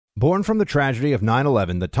Born from the tragedy of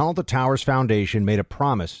 9/11, the Tunnel to Towers Foundation made a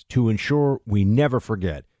promise to ensure we never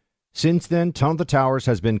forget. Since then, Tunnel to Towers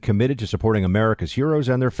has been committed to supporting America's heroes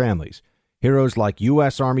and their families. Heroes like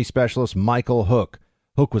U.S. Army Specialist Michael Hook.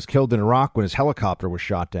 Hook was killed in Iraq when his helicopter was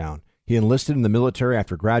shot down. He enlisted in the military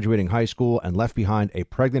after graduating high school and left behind a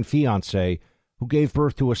pregnant fiancée who gave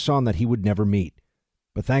birth to a son that he would never meet.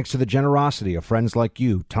 But thanks to the generosity of friends like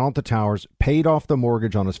you, Tunnel to Towers paid off the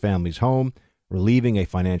mortgage on his family's home, relieving a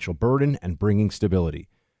financial burden and bringing stability.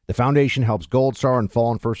 The foundation helps Gold Star and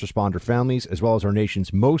fallen first responder families, as well as our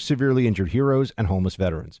nation's most severely injured heroes and homeless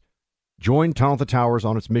veterans. Join Tunnel to Towers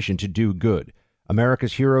on its mission to do good.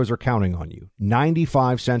 America's heroes are counting on you.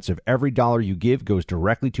 95 cents of every dollar you give goes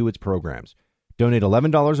directly to its programs. Donate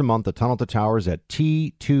 $11 a month to Tunnel to Towers at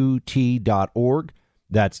T2T.org.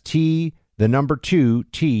 That's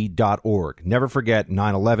T2T.org. Never forget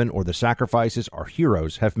 9/11 or the sacrifices our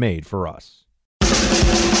heroes have made for us.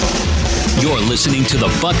 You're listening to the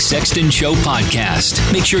Buck Sexton Show podcast.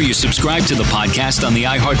 Make sure you subscribe to the podcast on the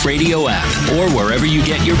iHeartRadio app or wherever you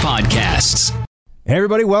get your podcasts. Hey,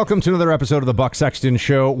 everybody. Welcome to another episode of the Buck Sexton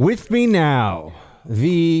Show. With me now,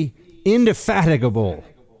 the indefatigable,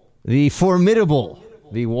 the formidable,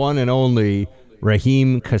 the one and only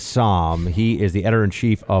Raheem Kassam. He is the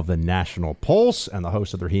editor-in-chief of the National Pulse and the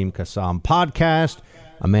host of the Raheem Kassam podcast,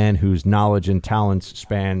 a man whose knowledge and talents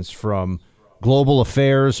spans from global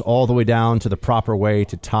affairs all the way down to the proper way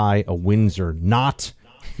to tie a Windsor knot.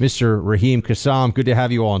 Mr. Raheem Kassam, good to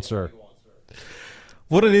have you on, sir.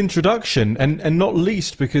 What an introduction, and not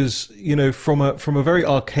least because, you know, from a very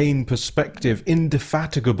arcane perspective,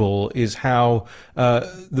 indefatigable is how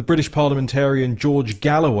the British parliamentarian George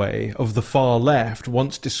Galloway of the far left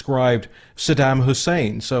once described Saddam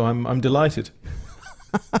Hussein. So I'm delighted.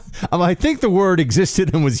 I think the word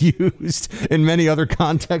existed and was used in many other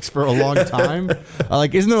contexts for a long time.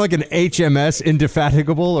 Isn't there like an HMS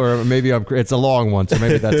Indefatigable, or maybe it's a long one, so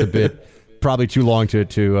maybe that's a bit probably too long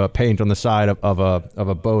to paint on the side of a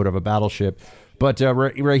boat, of a battleship. But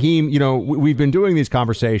Raheem, you know, we've been doing these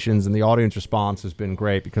conversations, and the audience response has been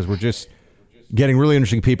great because we're just getting really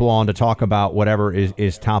interesting people on to talk about whatever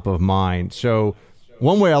is top of mind. So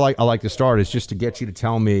one way I like to start is just to get you to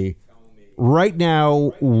tell me, right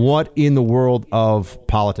now, what in the world of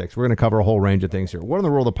politics, we're going to cover a whole range of things here. What in the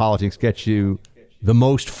world of politics gets you the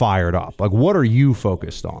most fired up? Like, what are you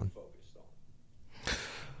focused on?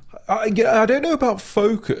 I don't know about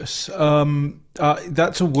focus.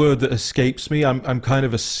 That's a word that escapes me. I'm kind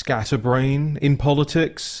of a scatterbrain in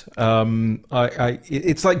politics.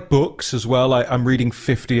 It's like books as well. I'm reading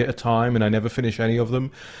 50 at a time, and I never finish any of them.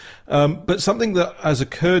 But something that has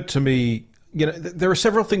occurred to me, you know, there are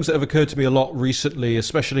several things that have occurred to me a lot recently,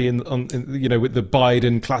 especially in you know, with the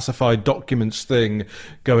Biden classified documents thing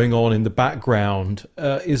going on in the background.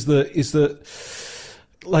 Is that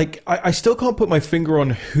like I still can't put my finger on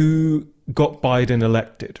who got Biden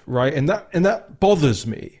elected, right? And that bothers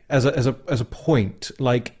me as a point.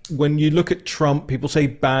 Like when you look at Trump, people say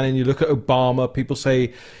Bannon. You look at Obama, people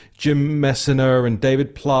say Jim Messina and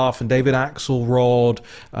David Plouffe and David Axelrod,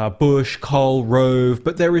 Bush, Karl Rove,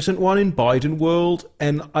 but there isn't one in Biden world,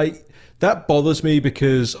 and that bothers me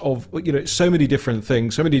because of, you know, so many different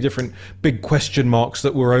things, so many different big question marks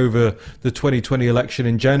that were over the 2020 election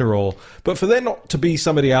in general. But for there not to be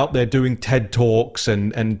somebody out there doing TED Talks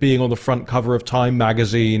and being on the front cover of Time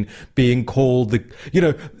magazine, being called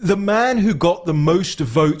the man who got the most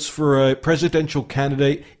votes for a presidential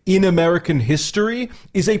candidate in American history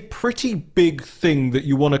is a pretty big thing that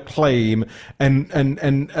you want to claim, and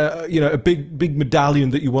you know, a big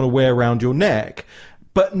medallion that you want to wear around your neck.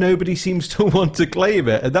 But nobody seems to want to claim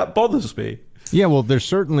it, and that bothers me. Yeah, well, there's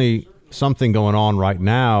certainly something going on right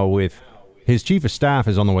now with his chief of staff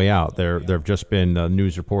is on the way out. There have just been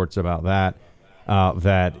news reports about that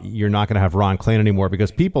you're not going to have Ron Klain anymore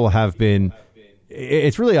because people have been.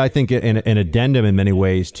 It's really, I think, an addendum in many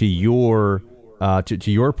ways to your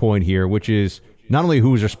point here, which is not only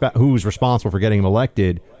who's responsible for getting him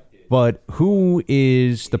elected, but who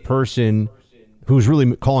is the person who's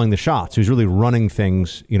really calling the shots, who's really running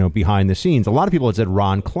things, you know, behind the scenes. A lot of people had said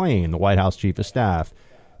Ron Klain, the White House chief of staff.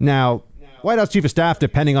 Now, White House chief of staff,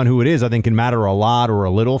 depending on who it is, I think can matter a lot or a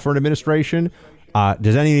little for an administration.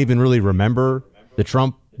 Does anyone even really remember the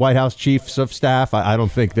Trump White House chiefs of staff? I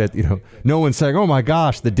don't think that, you know, no one's saying, oh my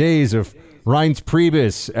gosh, the days of Reince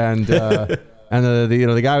Priebus and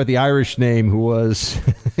the guy with the Irish name who was,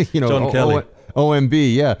 you know, John Kelly.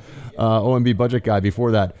 OMB, yeah, OMB budget guy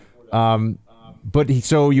before that.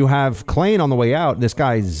 So you have Klain on the way out. This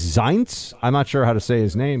guy Zients, I'm not sure how to say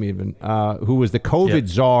his name even, who was the COVID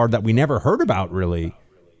czar that we never heard about really.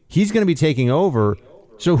 He's going to be taking over.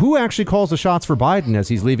 So who actually calls the shots for Biden as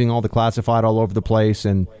he's leaving all the classified all over the place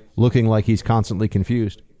and looking like he's constantly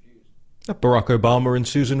confused? Barack Obama and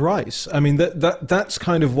Susan Rice. I mean, that's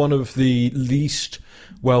kind of one of the least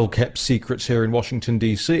well-kept secrets here in Washington,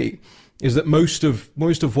 D.C., is that most of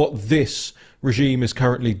what this regime is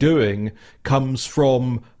currently doing comes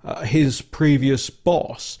from his previous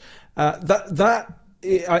boss.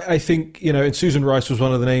 I think, and Susan Rice was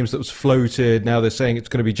one of the names that was floated. Now they're saying it's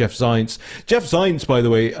going to be Jeff Zients. Jeff Zients, by the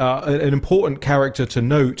way, an important character to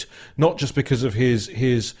note, not just because of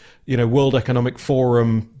his World Economic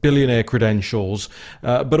Forum billionaire credentials,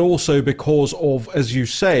 but also because of, as you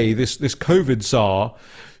say, this COVID czar,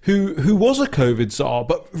 who was a COVID czar,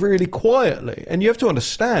 but really quietly. And you have to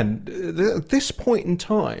understand, at this point in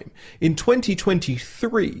time, in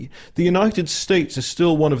 2023, the United States is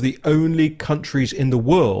still one of the only countries in the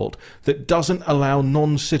world that doesn't allow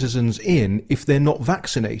non-citizens in if they're not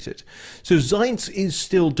vaccinated. So Zients is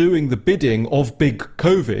still doing the bidding of big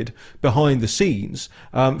COVID behind the scenes,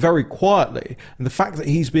 very quietly. And the fact that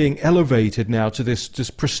he's being elevated now to this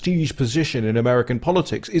prestige position in American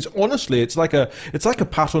politics is honestly, it's like a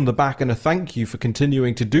pat on the back and a thank you for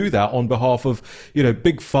continuing to do that on behalf of,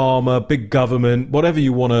 big pharma, big government, whatever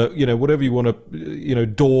you want to,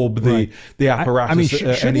 daub the apparatus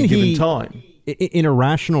at any given time. In a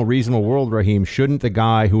rational, reasonable world, Raheem, shouldn't the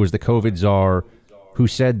guy who was the COVID czar, who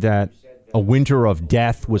said that a winter of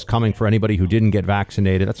death was coming for anybody who didn't get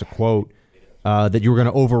vaccinated, that's a quote, that you were going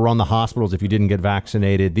to overrun the hospitals if you didn't get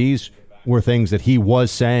vaccinated, these were things that he was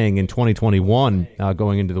saying in 2021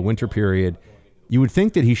 going into the winter period. You would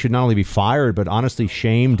think that he should not only be fired, but honestly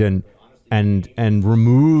shamed and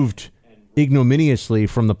removed ignominiously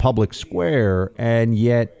from the public square, and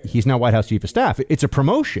yet he's now White House Chief of Staff. It's a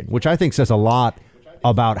promotion, which I think says a lot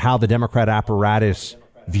about how the Democrat apparatus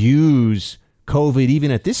views COVID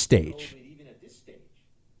even at this stage.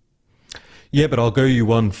 Yeah, but I'll go you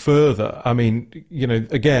one further. I mean,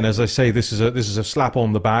 again, as I say, this is a slap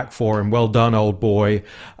on the back for him. Well done, old boy,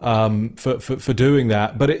 for doing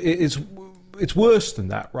that. But it's worse than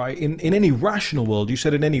that, right? In any rational world, you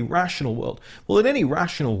said in any rational world. Well, in any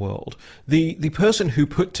rational world, the person who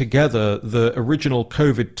put together the original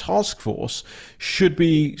COVID task force should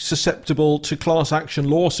be susceptible to class action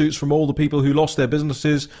lawsuits from all the people who lost their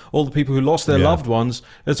businesses, all the people who lost their loved ones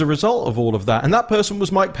as a result of all of that. And that person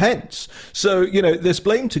was Mike Pence. So, there's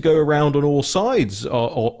blame to go around on all sides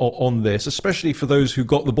on this, especially for those who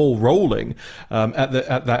got the ball rolling at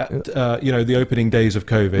the opening days of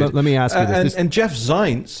COVID. Let me ask you this. And Jeff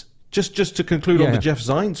Zients, just to conclude on the Jeff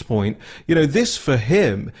Zients point, this for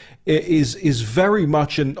him is very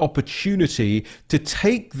much an opportunity to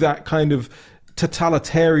take that kind of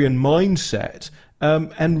totalitarian mindset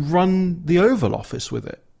and run the Oval Office with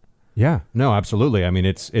it. Yeah, no, absolutely. I mean,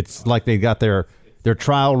 it's like they got their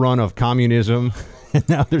trial run of communism, and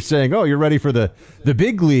now they're saying, "Oh, you're ready for the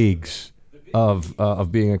big leagues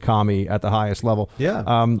of being a commie at the highest level."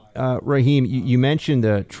 Yeah. Raheem, you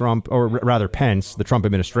mentioned Trump, or rather Pence, the Trump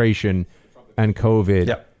administration, and COVID.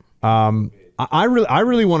 Yeah. I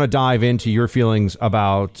really want to dive into your feelings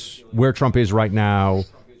about where Trump is right now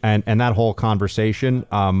and that whole conversation.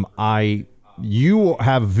 You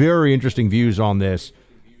have very interesting views on this,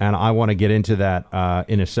 and I want to get into that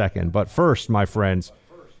in a second. But first, my friends,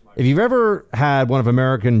 if you've ever had one of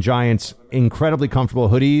American Giant's incredibly comfortable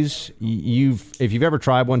hoodies, if you've ever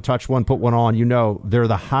tried one, touched one, put one on, they're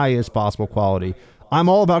the highest possible quality. I'm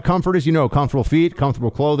all about comfort, as you know, comfortable feet,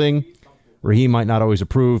 comfortable clothing. Raheem might not always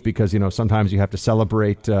approve because, sometimes you have to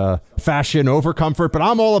celebrate fashion over comfort, but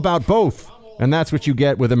I'm all about both. And that's what you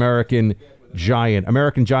get with American Giant.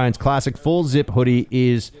 American Giant's classic full zip hoodie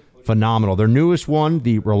is phenomenal. Their newest one,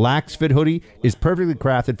 the Relax Fit hoodie, is perfectly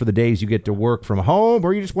crafted for the days you get to work from home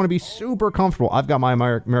or you just want to be super comfortable. I've got my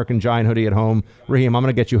American Giant hoodie at home. Raheem, I'm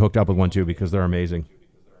going to get you hooked up with one too because they're amazing.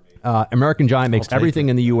 American Giant makes everything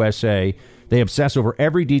in the USA. They obsess over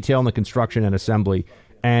every detail in the construction and assembly.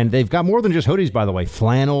 And they've got more than just hoodies, by the way.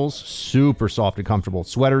 Flannels, super soft and comfortable.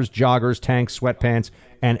 Sweaters, joggers, tanks, sweatpants,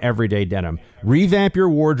 and everyday denim. Revamp your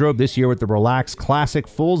wardrobe this year with the Relax Classic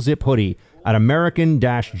Full Zip Hoodie at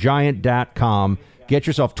American-Giant.com. Get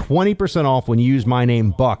yourself 20% off when you use my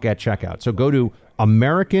name, Buck, at checkout. So go to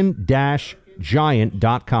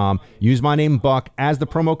American-Giant.com. Use my name, Buck, as the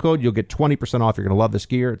promo code. You'll get 20% off. You're going to love this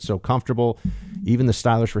gear. It's so comfortable. Even the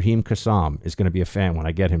stylish Raheem Kassam is going to be a fan when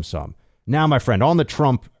I get him some. Now, my friend, on the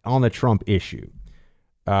Trump issue,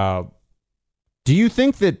 do you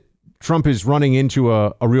think that Trump is running into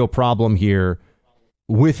a real problem here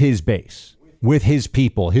with his base, with his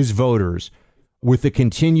people, his voters, with the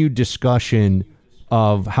continued discussion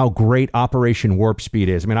of how great Operation Warp Speed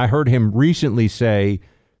is? I mean, I heard him recently say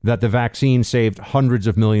that the vaccine saved hundreds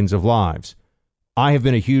of millions of lives. I have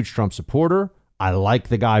been a huge Trump supporter. I like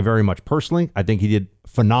the guy very much personally. I think he did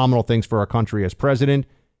phenomenal things for our country as president.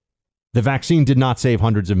 The vaccine did not save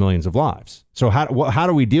hundreds of millions of lives. So how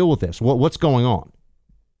do we deal with this? What's going on?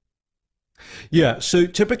 Yeah, so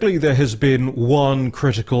typically there has been one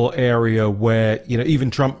critical area where, even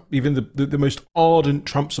Trump, even the most ardent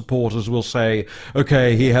Trump supporters will say,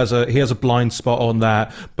 okay, he has a blind spot on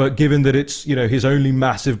that, but given that it's, his only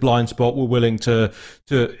massive blind spot, we're willing to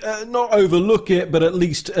not overlook it, but at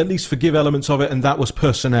least forgive elements of it, and that was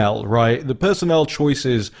personnel, right? The personnel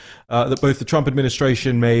choices that both the Trump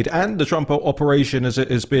administration made and the Trump operation, as it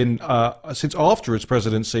has been since after its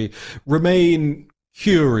presidency, remain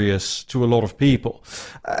curious to a lot of people.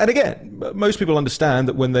 And again, most people understand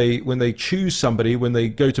that when they choose somebody, when they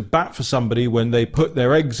go to bat for somebody, when they put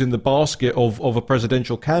their eggs in the basket of a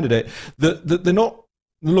presidential candidate, that they're not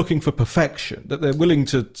looking for perfection, that they're willing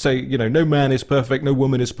to say, no man is perfect, no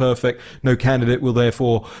woman is perfect, no candidate will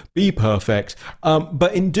therefore be perfect.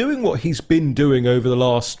 But in doing what he's been doing over the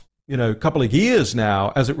last couple of years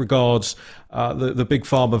now, as it regards the big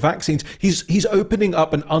pharma vaccines, he's opening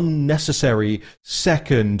up an unnecessary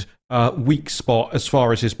second weak spot as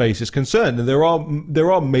far as his base is concerned, and there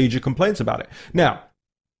are major complaints about it. Now,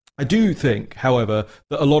 I do think, however,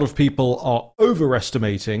 that a lot of people are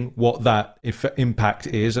overestimating what that impact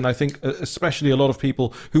is, and I think especially a lot of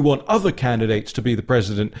people who want other candidates to be the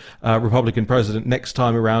president, Republican president next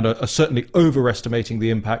time around, are certainly overestimating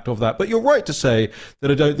the impact of that. But you're right to say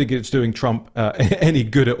that I don't think it's doing Trump any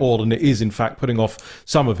good at all, and it is in fact putting off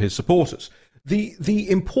some of his supporters. The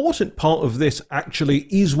important part of this actually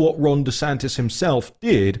is what Ron DeSantis himself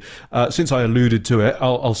did, since I alluded to it,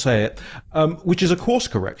 I'll say it, which is a course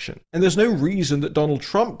correction. And there's no reason that Donald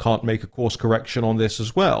Trump can't make a course correction on this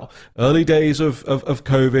as well. Early days of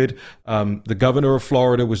COVID, the governor of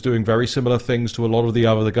Florida was doing very similar things to a lot of the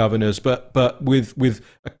other governors, but with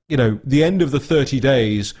the end of the 30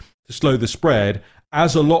 days to slow the spread,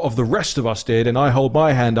 as a lot of the rest of us did, and I hold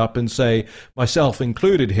my hand up and say, myself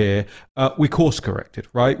included here, we course corrected,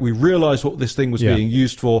 right? We realized what this thing was being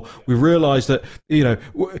used for. We realized that,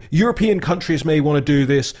 European countries may want to do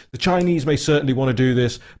this. The Chinese may certainly want to do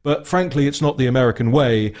this, but frankly, it's not the American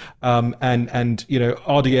way. And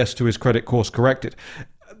RDS, to his credit, course corrected.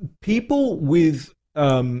 People with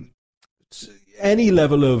any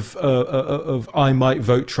level of I might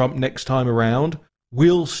vote Trump next time around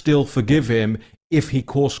will still forgive him if he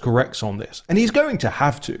course corrects on this. And he's going to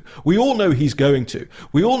have to. We all know he's going to.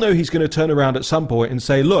 We all know he's going to turn around at some point and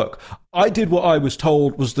say, look, I did what I was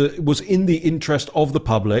told was in the interest of the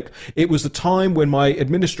public. It was the time when my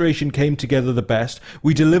administration came together the best.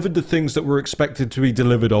 We delivered the things that were expected to be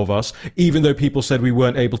delivered of us, even though people said we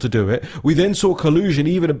weren't able to do it. We then saw collusion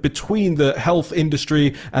even between the health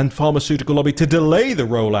industry and pharmaceutical lobby to delay the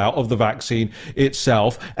rollout of the vaccine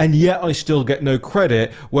itself. And yet I still get no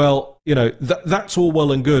credit. Well, that's all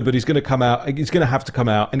well and good, but he's going to come out. He's going to have to come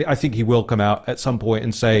out, and I think he will come out at some point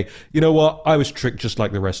and say, you know what, I was tricked just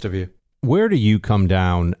like the rest of you. Where do you come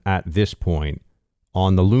down at this point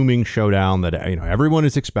on the looming showdown that everyone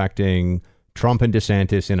is expecting, Trump and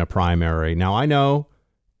DeSantis in a primary? Now, I know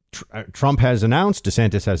Trump has announced,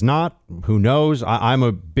 DeSantis has not. Who knows? I'm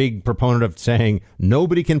a big proponent of saying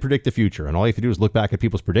nobody can predict the future. And all you have to do is look back at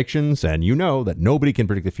people's predictions, and that nobody can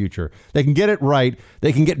predict the future. They can get it right.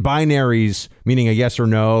 They can get binaries, meaning a yes or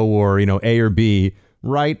no, or, A or B,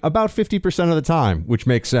 right about 50% of the time, which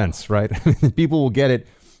makes sense, right? People will get it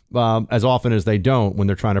as often as they don't when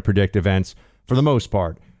they're trying to predict events for the most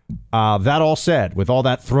part. That all said, with all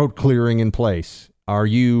that throat clearing in place, are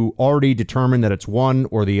you already determined that it's one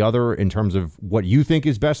or the other in terms of what you think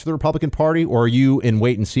is best for the Republican Party, or are you in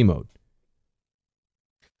wait and see mode?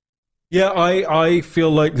 Yeah, I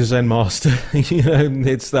feel like the Zen master.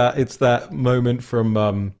 It's that moment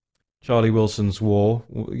from Charlie Wilson's War.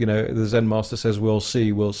 The Zen master says, "We'll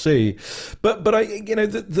see, we'll see." But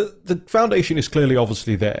the foundation is clearly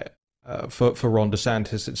obviously there. For Ron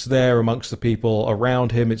DeSantis. It's there amongst the people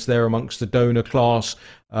around him. It's there amongst the donor class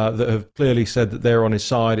that have clearly said that they're on his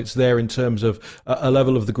side. It's there in terms of a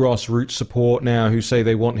level of the grassroots support now who say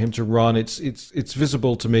they want him to run. It's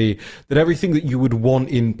visible to me that everything that you would want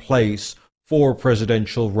in place for a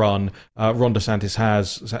presidential run, Ron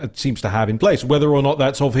DeSantis seems to have in place. Whether or not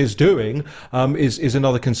that's of his doing is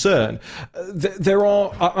another concern.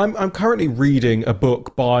 I'm currently reading a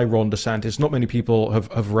book by Ron DeSantis. Not many people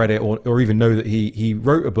have read it or even know that he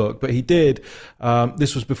wrote a book, but he did.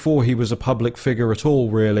 This was before he was a public figure at all,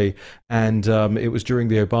 really, and it was during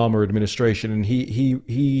the Obama administration, and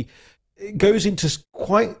he it goes into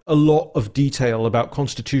quite a lot of detail about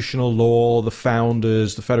constitutional law, the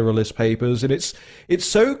founders, the Federalist Papers, and it's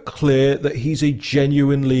so clear that he's a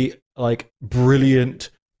genuinely brilliant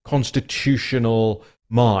constitutional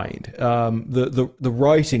mind. The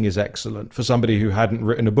writing is excellent for somebody who hadn't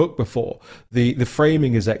written a book before. The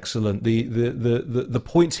framing is excellent. The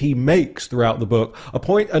points he makes throughout the book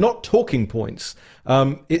are not talking points.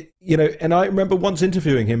 And I remember once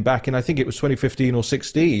interviewing him back in, I think it was 2015 or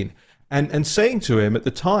 16, and saying to him at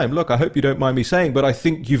the time, look, I hope you don't mind me saying, but I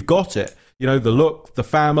think you've got it. The look, the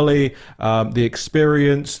family, the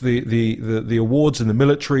experience, the awards in the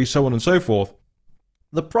military, so on and so forth.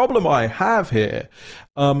 The problem I have here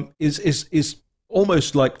is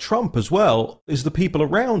almost like Trump as well, is the people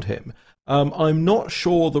around him. I'm not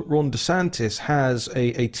sure that Ron DeSantis has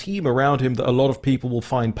a team around him that a lot of people will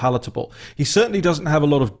find palatable. He certainly doesn't have a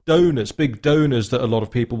lot of donors, big donors that a lot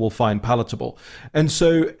of people will find palatable. And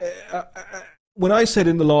so when I said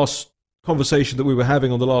in the last conversation that we were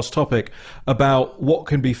having on the last topic about what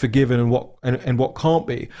can be forgiven and what can't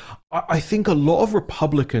be, I think a lot of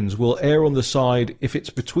Republicans will err on the side, if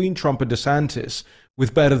it's between Trump and DeSantis,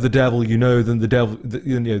 with better the devil you know than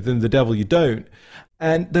the devil you don't.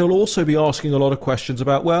 And they'll also be asking a lot of questions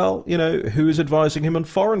about, who is advising him on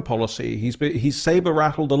foreign policy? He's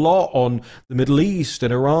saber-rattled a lot on the Middle East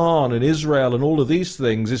and Iran and Israel and all of these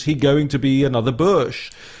things. Is he going to be another Bush?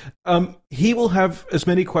 He will have as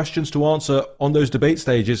many questions to answer on those debate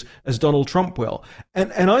stages as Donald Trump will.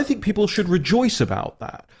 And I think people should rejoice about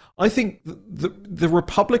that. I think the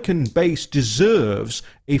Republican base deserves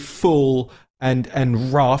a full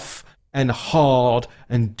and rough and hard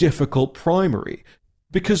and difficult primary.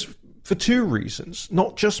 Because for two reasons,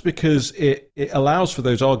 not just because it allows for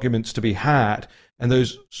those arguments to be had and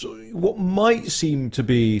those what might seem to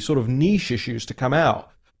be sort of niche issues to come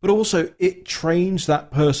out, but also it trains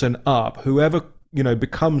that person up, whoever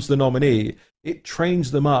becomes the nominee, it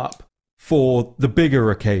trains them up for the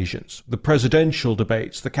bigger occasions, the presidential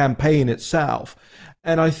debates, the campaign itself.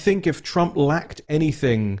 And I think if Trump lacked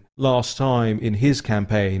anything last time in his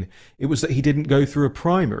campaign, it was that he didn't go through a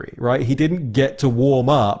primary, right? He didn't get to warm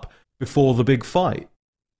up before the big fight.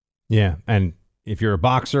 Yeah, and if you're a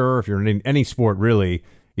boxer, if you're in any sport, really,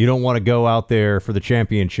 you don't want to go out there for the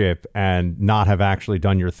championship and not have actually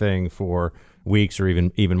done your thing for weeks or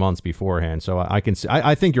even months beforehand. So I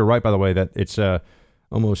think you're right, by the way, that it's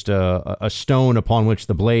almost a stone upon which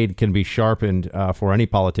the blade can be sharpened for any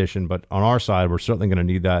politician. But on our side, we're certainly going to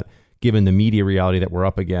need that, given the media reality that we're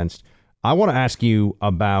up against. I want to ask you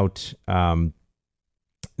about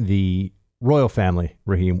the royal family,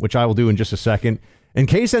 Raheem, which I will do in just a second. In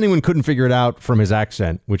case anyone couldn't figure it out from his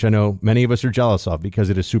accent, which I know many of us are jealous of because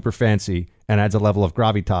it is super fancy and adds a level of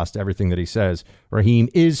gravitas to everything that he says, Raheem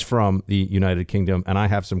is from the United Kingdom, and I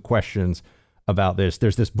have some questions about this.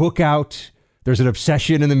 There's this book out. There's an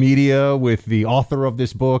obsession in the media with the author of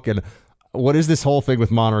this book. And what is this whole thing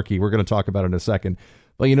with monarchy? We're going to talk about it in a second.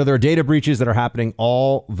 But, there are data breaches that are happening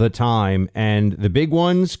all the time. And the big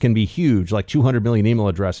ones can be huge, like 200 million email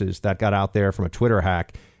addresses that got out there from a Twitter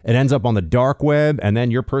hack. It ends up on the dark web. And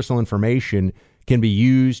then your personal information can be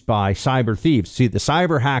used by cyber thieves. See, the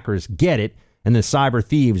cyber hackers get it. And the cyber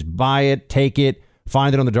thieves buy it, take it,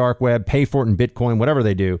 find it on the dark web, pay for it in Bitcoin, whatever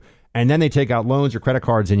they do. And then they take out loans or credit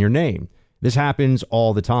cards in your name. This happens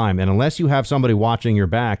all the time, and unless you have somebody watching your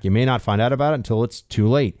back, you may not find out about it until it's too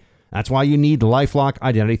late. That's why you need LifeLock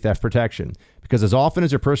identity theft protection, because as often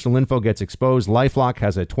as your personal info gets exposed, LifeLock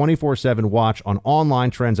has a 24/7 watch on online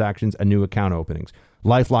transactions and new account openings.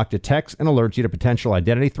 LifeLock detects and alerts you to potential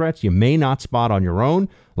identity threats you may not spot on your own,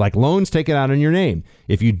 like loans taken out in your name.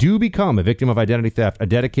 If you do become a victim of identity theft, a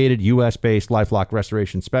dedicated U.S.-based LifeLock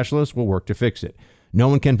restoration specialist will work to fix it. No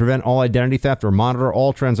one can prevent all identity theft or monitor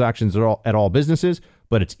all transactions at all businesses,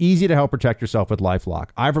 but it's easy to help protect yourself with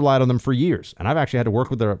LifeLock. I've relied on them for years, and I've actually had to work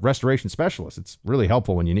with a restoration specialist. It's really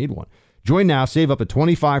helpful when you need one. Join now, save up to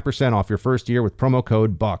 25% off your first year with promo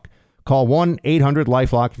code BUCK. Call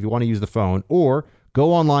 1-800-LifeLock if you want to use the phone, or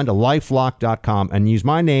go online to lifelock.com and use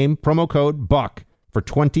my name, promo code BUCK, for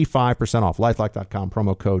 25% off. lifelock.com,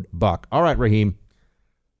 promo code BUCK. All right, Raheem.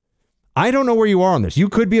 I don't know where you are on this. You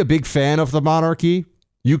could be a big fan of the monarchy.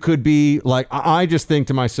 You could be like, I just think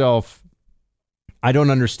to myself, I don't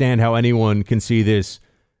understand how anyone can see this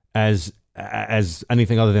as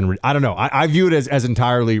anything other than, I don't know. I view it as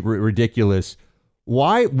entirely ridiculous.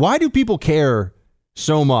 Why do people care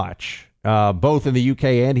so much, both in the UK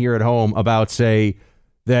and here at home, about, say,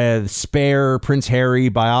 the Spare Prince Harry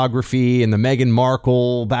biography and the Meghan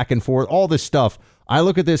Markle back and forth, all this stuff? I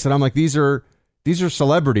look at this and I'm like, these are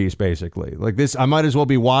celebrities, basically. Like this, I might as well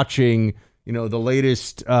be watching the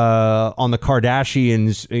latest on the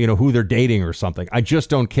Kardashians, who they're dating or something. I just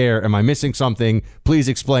don't care. Am I missing something? Please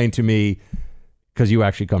explain to me, because you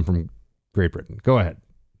actually come from Great Britain. Go ahead.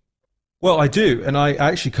 Well, I do, and I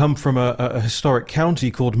actually come from a historic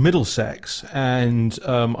county called Middlesex, and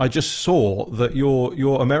I just saw that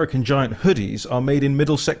your American Giant hoodies are made in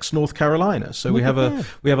Middlesex, North Carolina. So we have a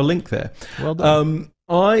link there. Well done.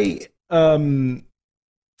 I am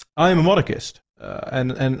a monarchist.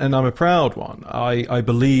 And I'm a proud one. I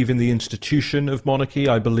believe in the institution of monarchy.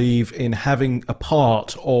 I believe in having a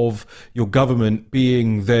part of your government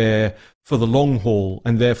being there for the long haul,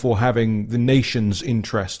 and therefore having the nation's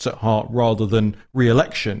interests at heart rather than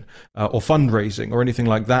re-election or fundraising or anything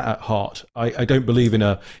like that at heart. I don't believe in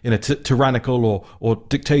a tyrannical or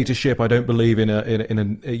dictatorship. I don't believe in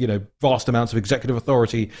a vast amounts of executive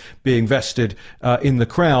authority being vested in the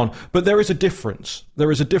crown. But there is a difference.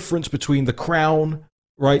 There is a difference between the crown,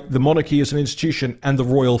 right, the monarchy as an institution, and the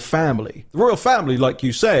royal family. The royal family, like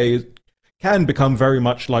you say, can become very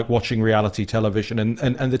much like watching reality television,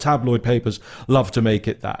 and the tabloid papers love to make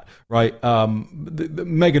it that, right?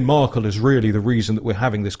 Meghan Markle is really the reason that we're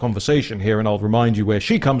having this conversation here, and I'll remind you where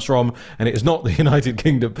she comes from, and it is not the United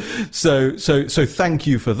Kingdom. So thank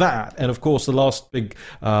you for that. And of course, the last big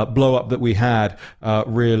blow up that we had,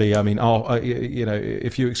 really, I mean,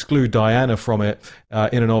 if you exclude Diana from it,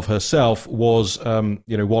 in and of herself, was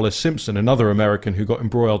Wallis Simpson, another American who got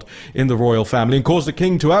embroiled in the royal family and caused the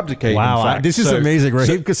king to abdicate. Wow. This is amazing,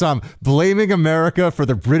 Raheem Kassam, blaming America for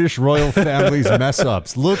the British royal family's mess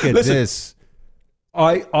ups. Look at this.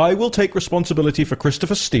 I will take responsibility for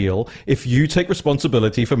Christopher Steele if you take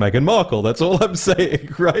responsibility for Meghan Markle. That's all I'm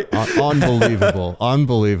saying, right?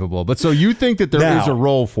 Unbelievable. But so you think that there is a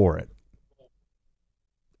role for it?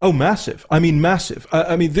 Oh, massive. I mean, massive.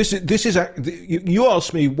 I mean, this is. You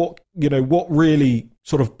asked me what really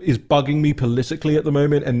sort of is bugging me politically at the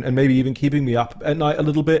moment, and maybe even keeping me up at night a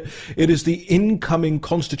little bit. It is the incoming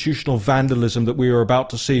constitutional vandalism that we are about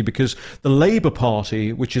to see, because the Labour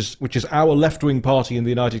Party, which is our left-wing party in the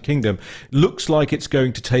United Kingdom, looks like it's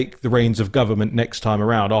going to take the reins of government next time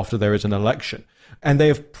around after there is an election. And they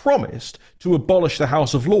have promised to abolish the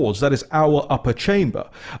House of Lords. That is our upper chamber.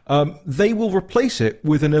 They will replace it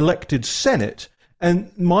with an elected Senate.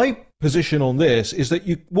 And my position on this is that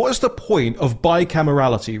what is the point of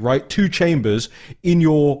bicamerality, right? Two chambers in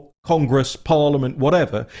your Congress, Parliament,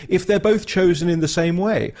 whatever, if they're both chosen in the same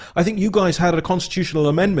way. I think you guys had a constitutional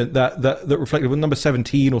amendment that reflected, with number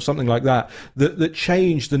 17 or something like that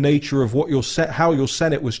changed the nature of how your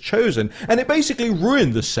Senate was chosen, and it basically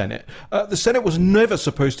ruined the Senate. The Senate was never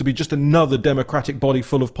supposed to be just another democratic body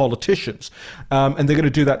full of politicians, and they're going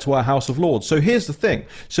to do that to our House of Lords. So here's the thing.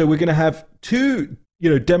 So we're going to have two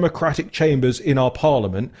democratic chambers in our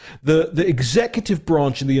parliament. The executive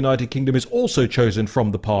branch in the United Kingdom is also chosen from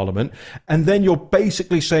the parliament. And then you're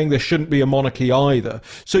basically saying there shouldn't be a monarchy either.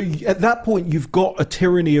 So at that point, you've got a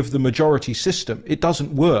tyranny of the majority system. It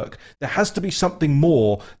doesn't work. There has to be something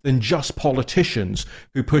more than just politicians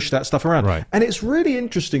who push that stuff around. Right. And it's really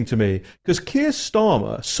interesting to me because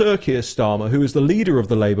Sir Keir Starmer, who is the leader of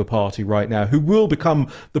the Labour Party right now, who will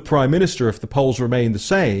become the Prime Minister if the polls remain the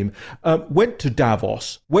same, went to Davos,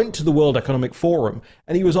 went to the World Economic Forum,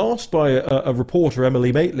 and he was asked by a reporter,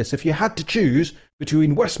 Emily Maitlis, if you had to choose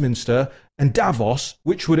between Westminster and Davos,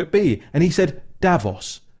 which would it be? And he said,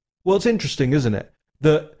 Davos. Well, it's interesting, isn't it,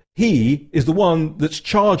 that he is the one that's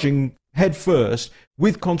charging headfirst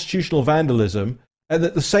with constitutional vandalism, and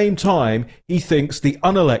at the same time, he thinks the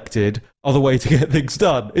unelected are the way to get things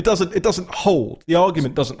done. It doesn't hold. The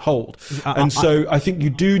argument doesn't hold. And so I think you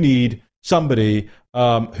do need somebody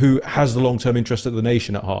who has the long-term interest of the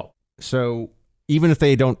nation at heart. So even if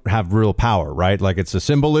they don't have real power, right? Like it's a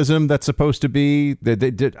symbolism that's supposed to be.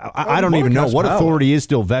 I don't even know what authority is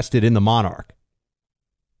still vested in the monarch.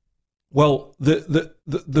 Well, the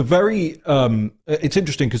very it's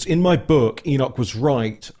interesting because in my book, Enoch Was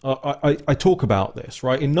Right, I talk about this,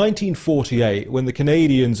 right? In 1948, when the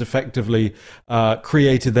Canadians effectively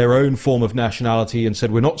created their own form of nationality and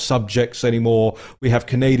said, we're not subjects anymore, we have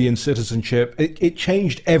Canadian citizenship, it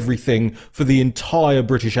changed everything for the entire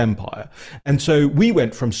British Empire. And so we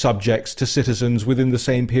went from subjects to citizens within the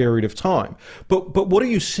same period of time. But what are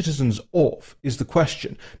you citizens of is the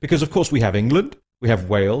question. Because, of course, we have England, we have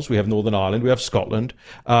Wales, we have Northern Ireland, we have Scotland.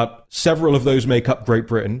 Several of those make up Great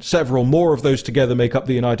Britain. Several more of those together make up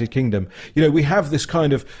the United Kingdom. We have this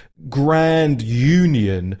kind of grand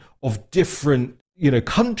union of different,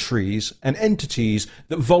 countries and entities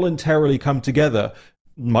that voluntarily come together,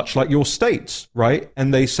 much like your states, right?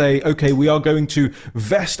 And they say, okay, we are going to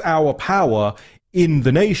vest our power in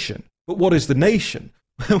the nation. But what is the nation?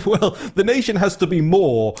 Well, the nation has to be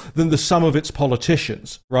more than the sum of its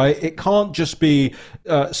politicians, right? It can't just be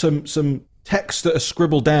some texts that are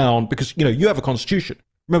scribbled down because, you have a constitution.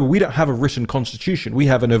 Remember, we don't have a written constitution. We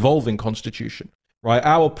have an evolving constitution, right?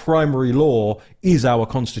 Our primary law is our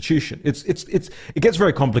constitution. It gets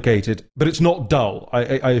very complicated, but it's not dull.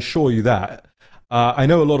 I assure you that. I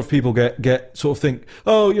know a lot of people get sort of think,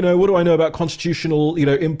 oh, what do I know about constitutional,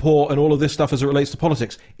 import and all of this stuff as it relates to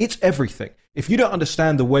politics? It's everything. If you don't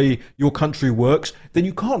understand the way your country works, then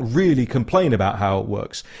you can't really complain about how it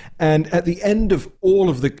works. And at the end of all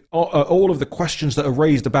of the questions that are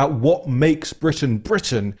raised about what makes Britain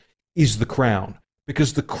Britain is the crown,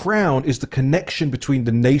 because the crown is the connection between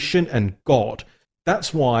the nation and God.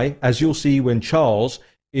 That's why, as you'll see when Charles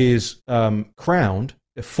is crowned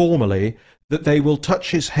formally, that they will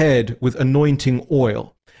touch his head with anointing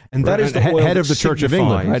oil. And that is the oil head of the Church of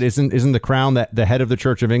England, right? Isn't the crown that the head of the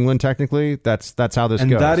Church of England technically? That's how this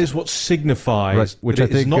goes. And that is what signifies, right, which that I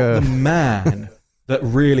think it's not the man that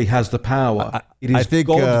really has the power. It is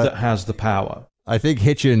God that has the power. I think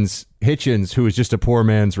Hitchens, who is just a poor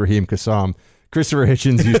man's Raheem Kassam, Christopher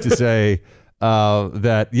Hitchens used to say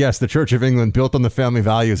that, yes, the Church of England built on the family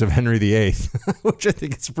values of Henry VIII, which I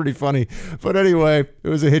think is pretty funny. But anyway, it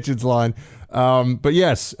was a Hitchens line. But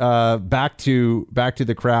yes, back to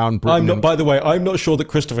the crown. By the way, I'm not sure that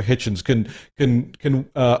Christopher Hitchens can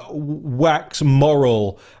wax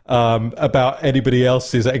moral about anybody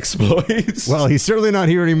else's exploits. Well, he's certainly not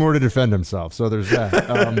here anymore to defend himself. So there's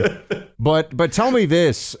that. But tell me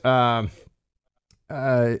this. Well,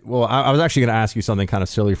 I was actually going to ask you something kind of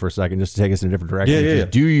silly for a second, just to take us in a different direction. Yeah.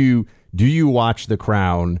 Do you watch The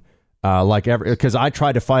Crown? Because I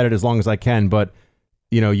try to fight it as long as I can, but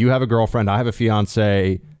you have a girlfriend, I have a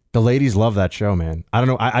fiance. The ladies love that show, man. I don't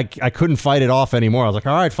know. I couldn't fight it off anymore. I was like,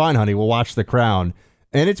 all right, fine, honey, we'll watch The Crown,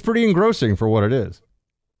 and it's pretty engrossing for what it is.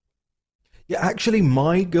 Yeah, actually,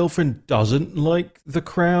 my girlfriend doesn't like The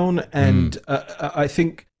Crown, and I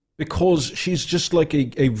think, because she's just like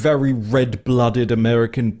a very red-blooded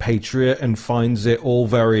American patriot and finds it all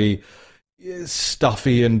very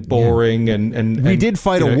stuffy and boring and we did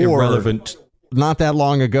fight a war irrelevant not that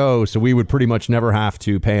long ago, so we would pretty much never have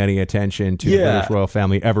to pay any attention to the British royal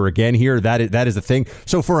family ever again here. That is the thing.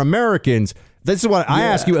 So for Americans, this is what I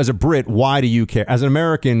ask you as a Brit, why do you care? As an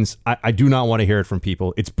Americans, I do not want to hear it from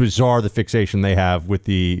people. It's bizarre the fixation they have with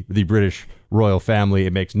the British royal family.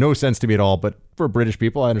 It makes no sense to me at all, but for British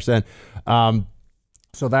people, I understand.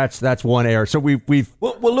 So that's one error. So we've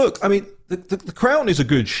well look, I mean, the Crown is a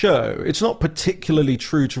good show. It's not particularly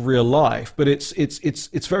true to real life, but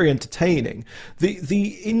it's very entertaining. The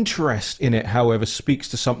interest in it, however, speaks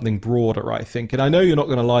to something broader, I think. And I know you're not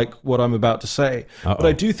going to like what I'm about to say, but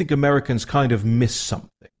I do think Americans kind of miss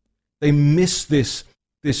something. They miss this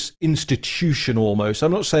institution almost.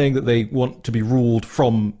 I'm not saying that they want to be ruled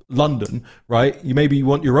from London, right? You maybe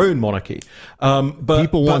want your own monarchy. But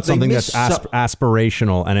people want something that's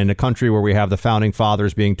aspirational, and in a country where we have the founding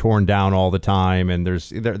fathers being torn down all the time, and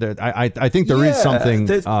I think there is something.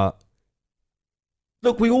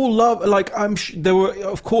 Look, we all love,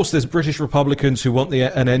 of course, there's British Republicans who want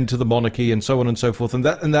an end to the monarchy and so on and so forth, and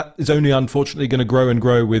that is only unfortunately going to grow and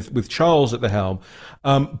grow with Charles at the helm.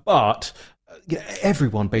 But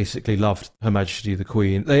everyone basically loved Her Majesty the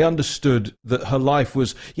Queen. They understood that her life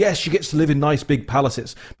was, yes, she gets to live in nice big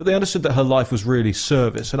palaces, but they understood that her life was really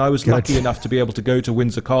service. And I was lucky enough to be able to go to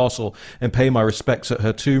Windsor Castle and pay my respects at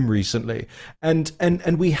her tomb recently. And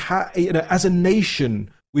we had, as a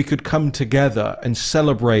nation, we could come together and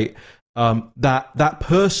celebrate that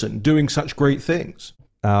person doing such great things.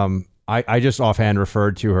 I just offhand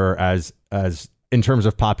referred to her as in terms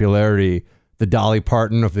of popularity, the Dolly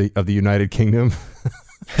Parton of the United Kingdom,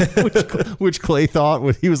 which Clay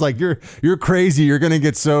thought he was like, you're crazy, you're gonna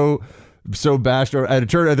get so bashed. And it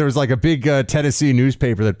turned out there was like a big Tennessee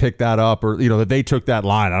newspaper that picked that up, or that they took that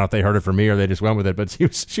line. I don't know if they heard it from me or they just went with it, but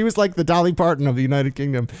she was like the Dolly Parton of the United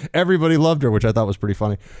Kingdom. Everybody loved her, which I thought was pretty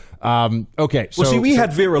funny. Okay, so we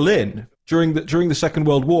had Vera Lynn. During the Second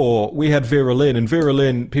World War, we had Vera Lynn, and Vera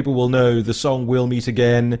Lynn, people will know the song "We'll Meet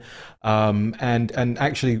Again," and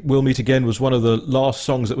actually, "We'll Meet Again" was one of the last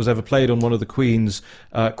songs that was ever played on one of the Queen's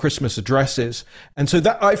Christmas addresses. And so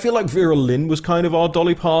that, I feel like Vera Lynn was kind of our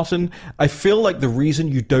Dolly Parton. I feel like the reason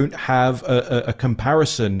you don't have a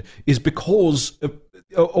comparison is because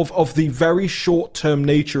of the very short-term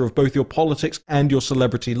nature of both your politics and your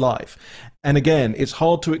celebrity life. And again, it's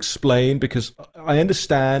hard to explain because I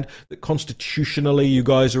understand that constitutionally you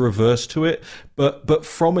guys are averse to it, but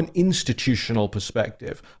from an institutional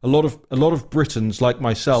perspective, a lot of Britons like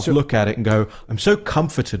myself look at it and go, I'm so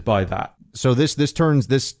comforted by that. So this turns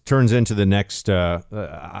into the next.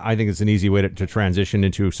 I think it's an easy way to transition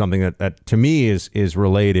into something that to me is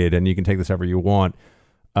related, and you can take this however you want.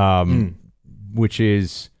 Which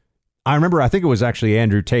is, I remember, I think it was actually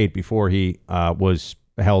Andrew Tate before he was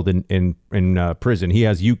held in prison. He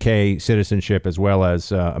has UK citizenship as well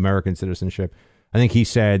as American citizenship. I think he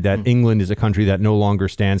said that England is a country that no longer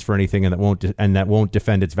stands for anything and that won't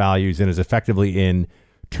defend its values and is effectively in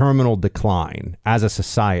terminal decline as a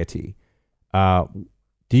society.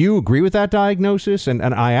 Do you agree with that diagnosis? And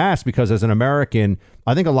I ask because as an American,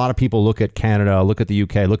 I think a lot of people look at Canada, look at the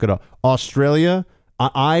UK, look at Australia.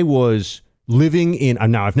 I was living in,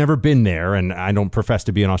 now I've never been there and I don't profess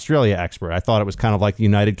to be an Australia expert. I thought it was kind of like the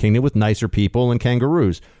United Kingdom with nicer people and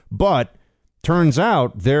kangaroos. But turns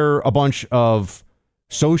out they're a bunch of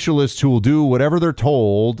socialists who will do whatever they're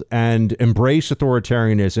told and embrace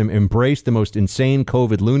authoritarianism, embrace the most insane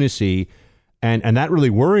COVID lunacy. And that really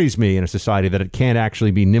worries me in a society that it can't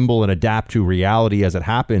actually be nimble and adapt to reality as it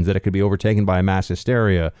happens, that it could be overtaken by a mass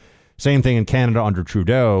hysteria. Same thing in Canada under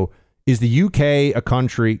Trudeau. Is the UK a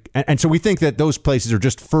country? And so we think that those places are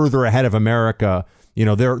just further ahead of America. You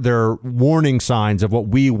know, they're warning signs of what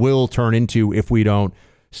we will turn into if we don't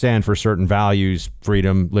stand for certain values,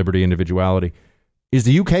 freedom, liberty, individuality. Is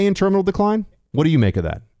the UK in terminal decline? What do you make of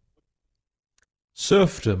that?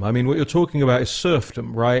 Serfdom. I mean, what you're talking about is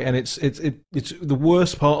serfdom, right? And it's the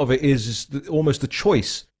worst part of it is almost the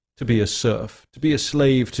choice to be a serf, to be a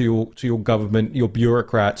slave to your government, your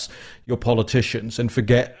bureaucrats, your politicians, and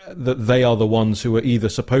forget that they are the ones who are either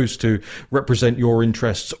supposed to represent your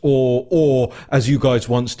interests or as you guys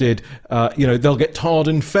once did, they'll get tarred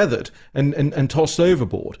and feathered and tossed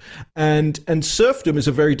overboard. And serfdom is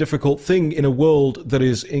a very difficult thing in a world that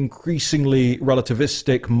is increasingly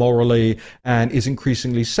relativistic morally and is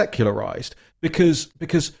increasingly secularized because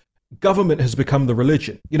government has become the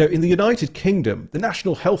religion. You know, in the United Kingdom, the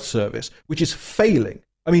National Health Service, which is failing,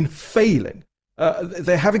 they're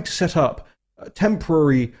having to set up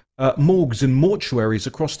temporary morgues and mortuaries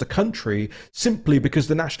across the country simply because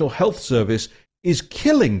the National Health Service is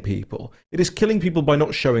killing people. It is killing people by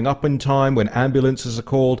not showing up in time when ambulances are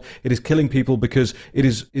called. It is killing people because it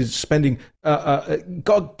is spending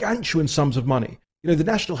gargantuan sums of money. You know, the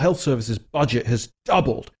National Health Service's budget has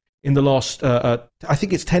doubled in the last, I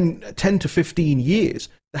think it's 10 to 15 years.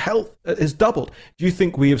 The health has doubled. Do you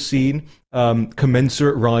think we have seen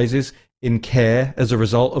commensurate rises in care as a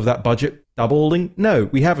result of that budget doubling? No,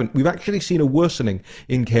 we haven't. We've actually seen a worsening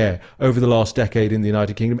in care over the last decade in the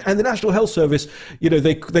United Kingdom. And the National Health Service, you know,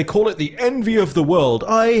 they call it the envy of the world.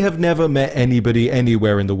 I have never met anybody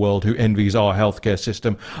anywhere in the world who envies our healthcare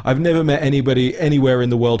system. I've never met anybody anywhere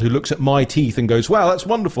in the world who looks at my teeth and goes, wow, that's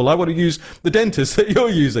wonderful. I want to use the dentist that you're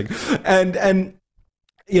using. And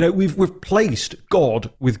you know, we've replaced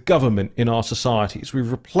God with government in our societies. We've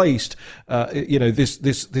replaced,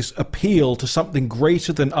 this appeal to something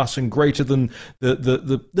greater than us and greater than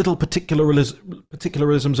the little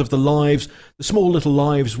particularisms of the lives, the small little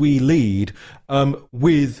lives we lead,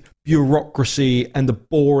 with bureaucracy and the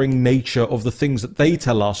boring nature of the things that they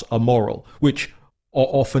tell us are moral, which are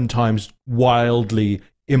oftentimes wildly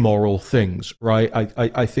immoral things, right?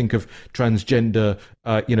 I think of transgender,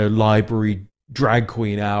 library drag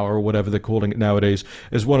queen hour or whatever they're calling it nowadays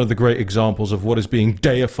as one of the great examples of what is being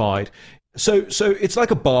deified. So it's like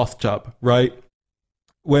a bathtub, right?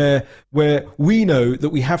 Where we know that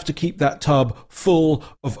we have to keep that tub full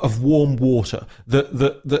of warm water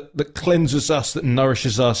that cleanses us, that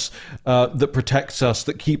nourishes us, that protects us,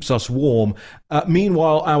 that keeps us warm.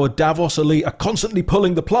 Meanwhile, our Davos elite are constantly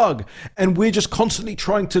pulling the plug, and we're just constantly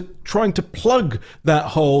trying to plug that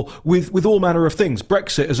hole with all manner of things.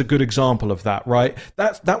 Brexit is a good example of that, right?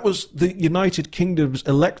 That was the United Kingdom's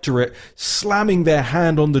electorate slamming their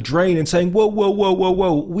hand on the drain and saying,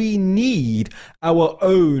 whoa, we need our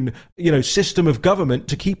own, system of government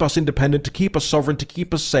to keep us independent, to keep us sovereign, to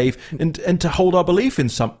keep us safe, and to hold our belief in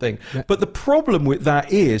something. Yeah. But the problem with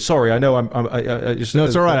that is, sorry, I know I just no,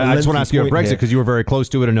 it's all right. I just want to ask you about Brexit because you were very close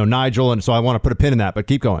to it. I know Nigel, and so I want to put a pin in that. But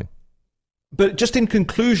keep going. But just in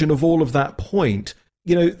conclusion of all of that point,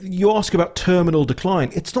 you ask about terminal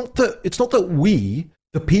decline. It's not that we,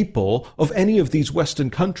 the people of any of these Western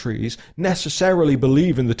countries, necessarily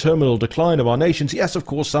believe in the terminal decline of our nations. Yes, of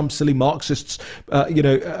course, some silly Marxists,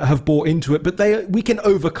 have bought into it, but we can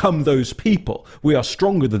overcome those people. We are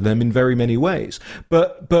stronger than them in very many ways.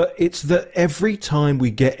 But it's that every time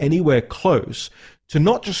we get anywhere close to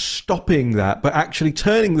not just stopping that, but actually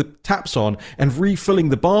turning the taps on and refilling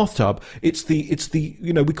the bathtub. It's the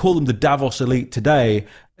we call them the Davos elite today.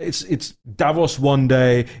 It's Davos one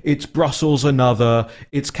day, it's Brussels another,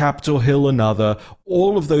 it's Capitol Hill another.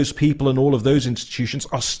 All of those people and all of those institutions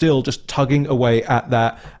are still just tugging away at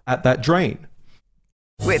that drain.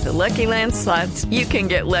 With the Lucky Land Slots, you can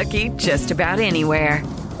get lucky just about anywhere.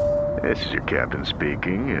 This is your captain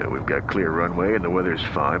speaking. We've got clear runway and the weather's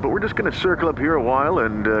fine, but we're just going to circle up here a while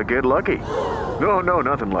and get lucky. No,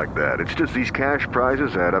 nothing like that. It's just these cash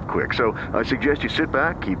prizes add up quick. So I suggest you sit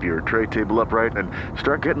back, keep your tray table upright, and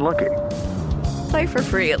start getting lucky. Play for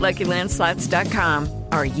free at LuckyLandSlots.com.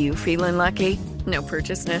 Are you feeling lucky? No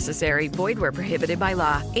purchase necessary. Void where prohibited by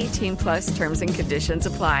law. 18+ terms and conditions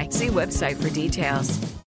apply. See website for details.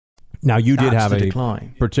 Now, you did That's have the a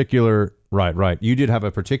decline. particular... Right. You did have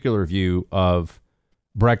a particular view of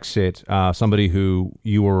Brexit, somebody who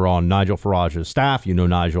you were on Nigel Farage's staff. You know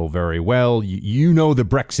Nigel very well. You know the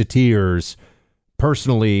Brexiteers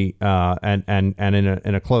personally and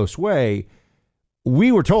in a close way.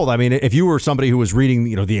 We were told, I mean, if you were somebody who was reading,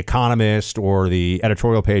 The Economist or the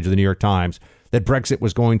editorial page of the New York Times, that Brexit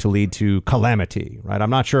was going to lead to calamity, right? I'm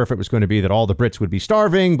not sure if it was going to be that all the Brits would be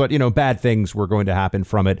starving, but, bad things were going to happen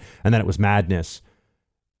from it. And then it was madness.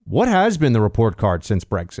 What has been the report card since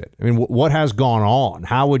Brexit? I mean, what has gone on?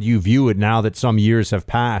 How would you view it now that some years have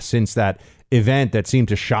passed since that event that seemed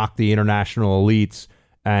to shock the international elites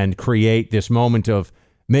and create this moment of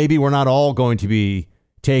maybe we're not all going to be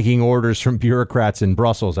taking orders from bureaucrats in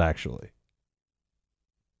Brussels, actually?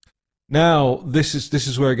 Now, this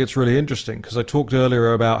is where it gets really interesting, because I talked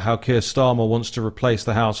earlier about how Keir Starmer wants to replace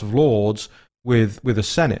the House of Lords with a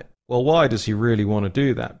Senate. Well, why does he really want to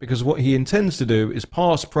do that? Because what he intends to do is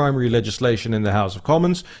pass primary legislation in the House of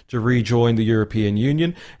Commons to rejoin the European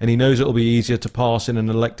Union, and he knows it'll be easier to pass in an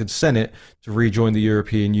elected Senate to rejoin the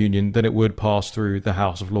European Union than it would pass through the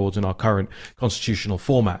House of Lords in our current constitutional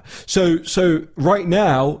format. So right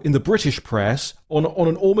now, in the British press, on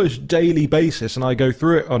an almost daily basis, and I go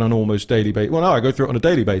through it on an almost daily basis, well, no, I go through it on a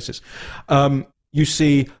daily basis, you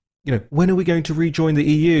see, when are we going to rejoin the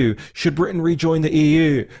EU? Should Britain rejoin the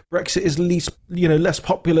EU? Brexit is less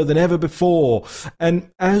popular than ever before.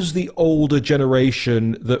 And as the older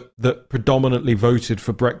generation that predominantly voted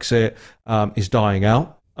for Brexit is dying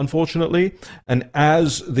out, unfortunately, and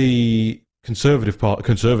as the Conservative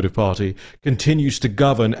Party continues to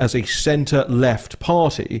govern as a centre-left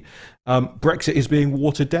party, Brexit is being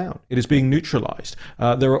watered down. It is being neutralised.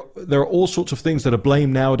 There are all sorts of things that are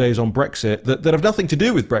blamed nowadays on Brexit that have nothing to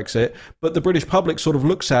do with Brexit, but the British public sort of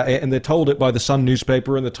looks at it and they're told it by the Sun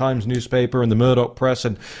newspaper and the Times newspaper and the Murdoch press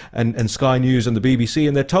and Sky News and the BBC,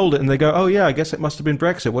 and they're told it and they go, oh yeah, I guess it must have been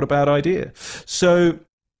Brexit. What a bad idea. So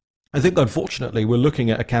I think, unfortunately, we're looking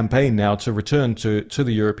at a campaign now to return to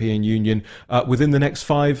the European Union within the next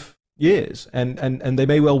 5 years, and they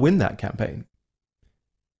may well win that campaign.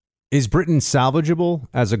 Is Britain salvageable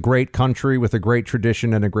as a great country with a great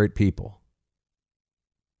tradition and a great people?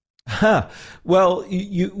 Well,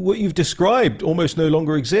 what you've described almost no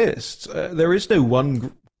longer exists. There is no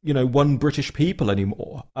one British people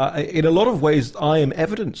anymore. In a lot of ways, I am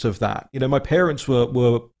evidence of that. My parents were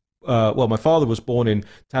my father was born in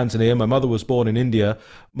Tanzania. My mother was born in India.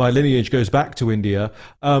 My lineage goes back to India.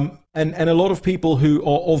 And a lot of people who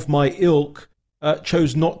are of my ilk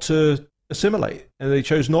chose not to assimilate, and they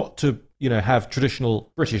chose not to, have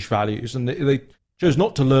traditional British values, and they chose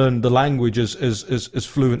not to learn the language as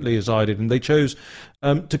fluently as I did, and they chose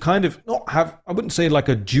to kind of not have, I wouldn't say like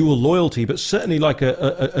a dual loyalty, but certainly like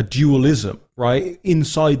a dualism, right,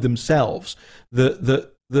 inside themselves. And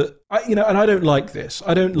I don't like this.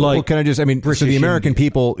 I don't like. Well, can I just? I mean, British so the American Indian.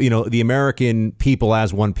 people, the American people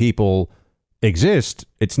as one people exist.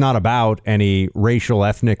 It's not about any racial,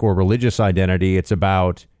 ethnic, or religious identity. It's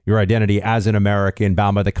about your identity as an American,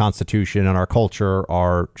 bound by the Constitution and our culture,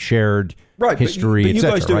 our shared history, but you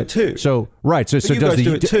etc. guys do right? it too. So right. So you guys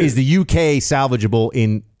do it too. Is the UK salvageable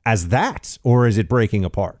in as that, or is it breaking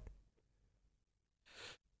apart?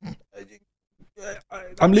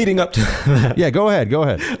 I'm leading up to that. Yeah, go ahead.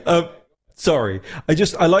 Sorry,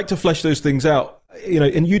 I like to flesh those things out.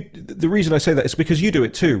 And the reason I say that is because you do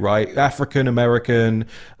it too, right? African American,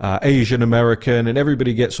 Asian American, and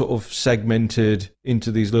everybody gets sort of segmented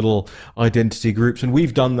into these little identity groups, and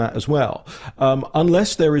we've done that as well.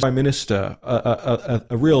 Unless there is a prime minister,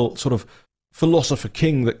 a real sort of philosopher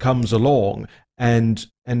king that comes along and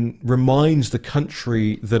reminds the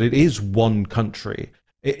country that it is one country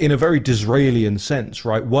in a very Disraelian sense,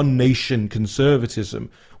 right? One nation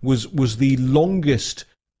conservatism was the longest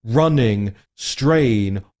running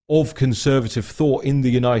strain of conservative thought in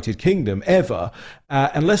the United Kingdom ever,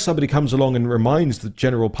 unless somebody comes along and reminds the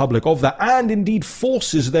general public of that, and indeed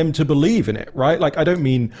forces them to believe in it, right? Like I don't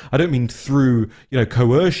mean through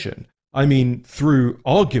coercion. I mean through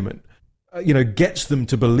argument. Gets them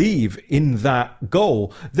to believe in that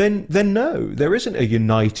goal, then no, there isn't a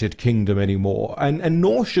united kingdom anymore, and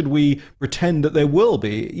nor should we pretend that there will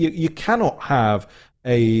be. You cannot have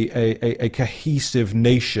a cohesive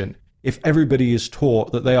nation if everybody is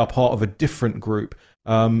taught that they are part of a different group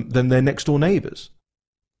than their next door neighbors.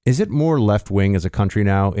 Is it more left-wing as a country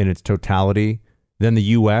now in its totality than the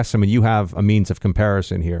U.S.? I mean, you have a means of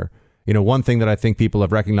comparison here. One thing that I think people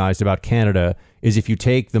have recognized about Canada is if you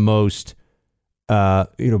take the most,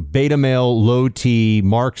 beta male, low T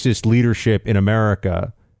Marxist leadership in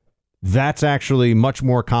America, that's actually much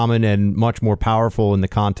more common and much more powerful in the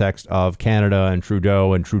context of Canada and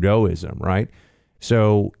Trudeau and Trudeauism, right?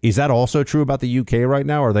 So is that also true about the UK right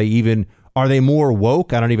now? Are they more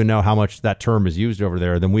woke? I don't even know how much that term is used over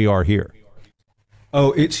there than we are here.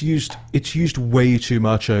 Oh, it's used way too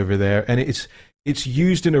much over there, and it's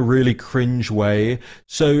used in a really cringe way.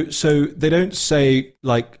 So they don't say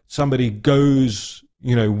like somebody goes,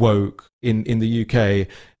 woke in the UK.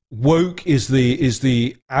 Woke is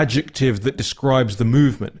the adjective that describes the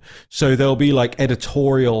movement. So there'll be like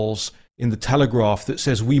editorials in the Telegraph that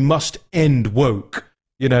says we must end woke,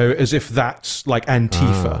 as if that's like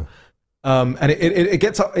Antifa. And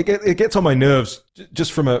it gets on my nerves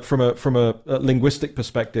just from a linguistic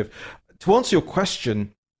perspective. To answer your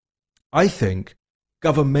question, I think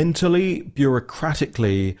governmentally,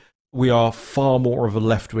 bureaucratically, we are far more of a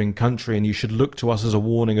left-wing country, and you should look to us as a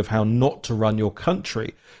warning of how not to run your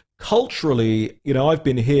country. Culturally, I've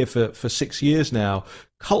been here for 6 years now.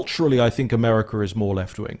 Culturally, I think America is more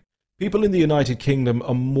left-wing. People in the United Kingdom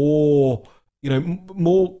are more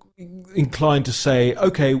inclined to say,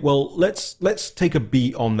 okay, well, let's take a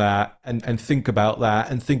beat on that and think about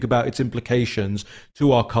that and think about its implications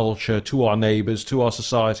to our culture, to our neighbors, to our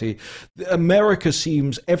society. America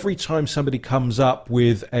seems, every time somebody comes up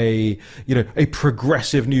with a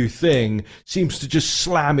progressive new thing, seems to just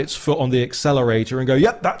slam its foot on the accelerator and go,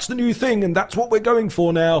 yep, that's the new thing and that's what we're going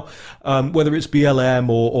for now, whether it's BLM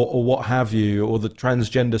or what have you, or the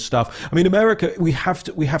transgender stuff. I mean, America, we have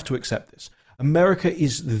to accept this. America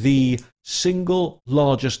is the single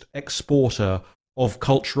largest exporter of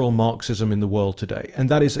cultural Marxism in the world today. And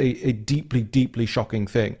that is a deeply, deeply shocking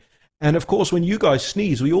thing. And of course, when you guys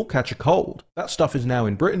sneeze, we all catch a cold. That stuff is now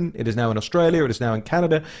in Britain. It is now in Australia. It is now in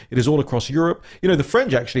Canada. It is all across Europe. The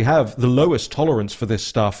French actually have the lowest tolerance for this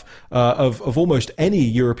stuff of almost any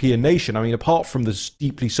European nation. I mean, apart from the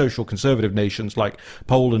deeply social conservative nations like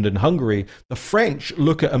Poland and Hungary, the French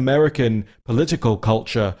look at American political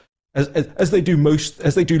culture as they do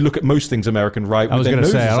look at most things American, right? I was going to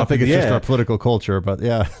say, I don't think it's just our political culture, but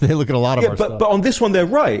yeah, they look at a lot of our stuff. But on this one, they're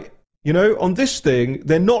right. On this thing,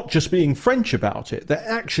 they're not just being French about it; they're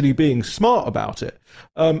actually being smart about it.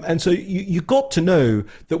 And so you got to know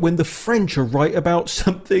that when the French are right about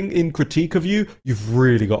something in critique of you, you've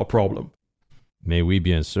really got a problem. May we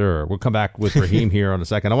bien sûr. We'll come back with Raheem here in a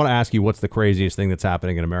second. I want to ask you, what's the craziest thing that's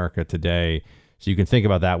happening in America today? So you can think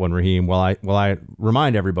about that one, Raheem, while I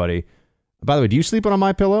remind everybody. By the way, do you sleep on a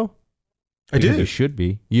MyPillow? I do. You should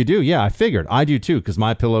be. You do, yeah. I figured. I do too, because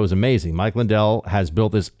MyPillow is amazing. Mike Lindell has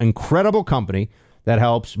built this incredible company that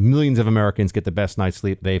helps millions of Americans get the best night's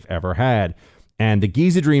sleep they've ever had. And the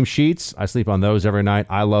Giza Dream sheets, I sleep on those every night.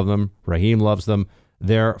 I love them. Raheem loves them.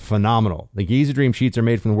 They're phenomenal. The Giza Dream sheets are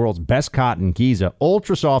made from the world's best cotton, Giza,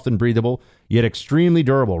 ultra soft and breathable, yet extremely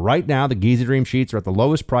durable. Right now, the Giza Dream sheets are at the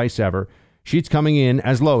lowest price ever. Sheets coming in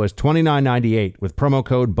as low as $29.98 with promo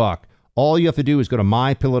code BUCK. All you have to do is go to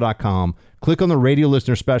mypillow.com, click on the radio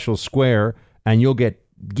listener special square, and you'll get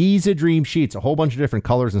Giza Dream sheets, a whole bunch of different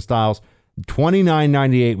colors and styles.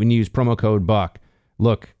 $29.98 when you use promo code BUCK.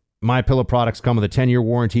 Look, MyPillow products come with a 10-year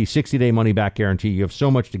warranty, 60-day money-back guarantee. You have so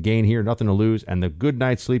much to gain here, nothing to lose, and the good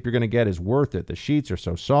night's sleep you're going to get is worth it. The sheets are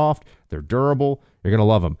so soft, they're durable, you're going to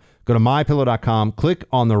love them. Go to mypillow.com, click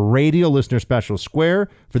on the radio listener special square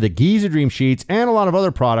for the Giza Dream sheets and a lot of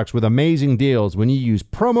other products with amazing deals when you use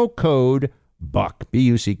promo code BUCK,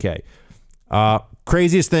 B-U-C-K.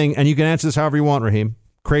 Craziest thing, and you can answer this however you want, Raheem.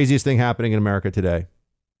 Craziest thing happening in America today.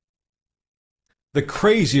 The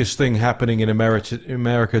craziest thing happening in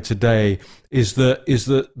America today is that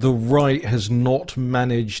the right has not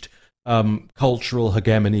managed cultural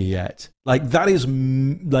hegemony yet. Like, that is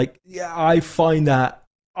I find that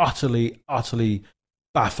utterly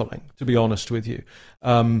baffling, to be honest with you.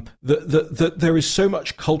 That there is so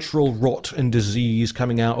much cultural rot and disease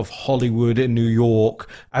coming out of Hollywood and New York,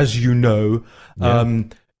 as you know. Yeah.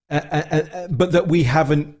 but that we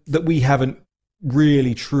haven't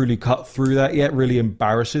really truly cut through that yet really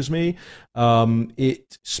embarrasses me.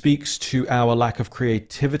 It speaks to our lack of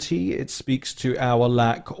creativity. It speaks to our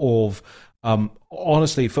lack of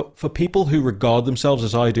honestly, for people who regard themselves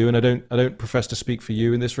as I do, and I don't profess to speak for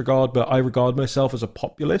you in this regard, but I regard myself as a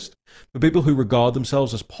populist. For people who regard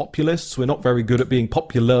themselves as populists, we're not very good at being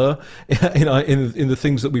popular in the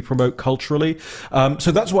things that we promote culturally.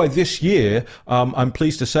 So that's why this year, I'm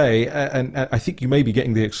pleased to say, and I think you may be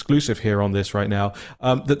getting the exclusive here on this right now,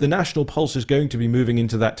 that the National Pulse is going to be moving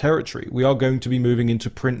into that territory. We are going to be moving into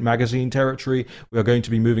print magazine territory. We are going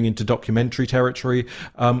to be moving into documentary territory.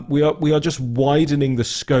 We are just widening the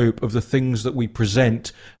scope of the things that we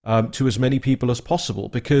present to as many people as possible,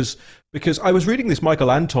 because I was reading this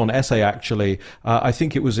Michael Anton essay, actually. I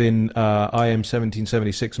think it was in IM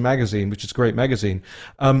 1776 magazine, which is a great magazine,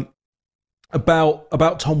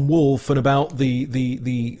 about Tom Wolfe and about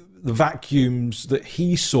the vacuums that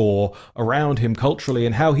he saw around him culturally,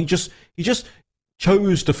 and how he just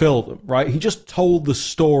chose to fill them, right? He just told the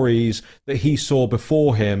stories that he saw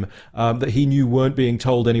before him, that he knew weren't being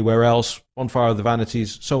told anywhere else. Bonfire of the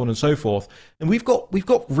Vanities, so on and so forth. And we've got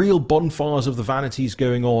real bonfires of the vanities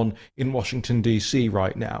going on in Washington D.C.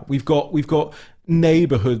 right now. We've got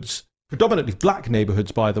neighborhoods, predominantly black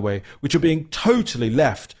neighborhoods, by the way, which are being totally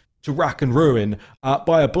left to rack and ruin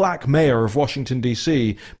by a black mayor of Washington,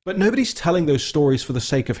 D.C. But nobody's telling those stories for the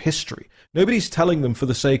sake of history. Nobody's telling them for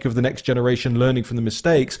the sake of the next generation learning from the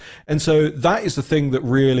mistakes. And so that is the thing that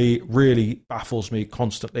really, really baffles me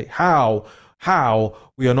constantly. How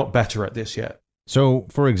we are not better at this yet. So,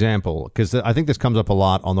 for example, because I think this comes up a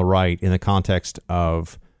lot on the right in the context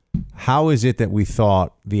of how is it that we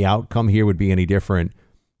thought the outcome here would be any different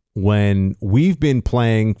when we've been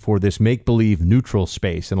playing for this make-believe neutral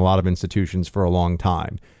space in a lot of institutions for a long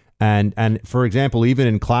time. And for example, even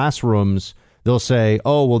in classrooms, they'll say,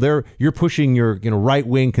 oh, well, you're pushing your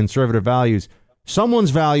right-wing conservative values.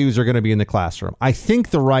 Someone's values are going to be in the classroom. I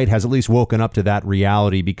think the right has at least woken up to that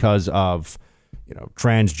reality because of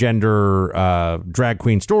transgender drag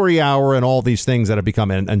queen story hour and all these things that have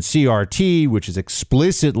become, and CRT, which is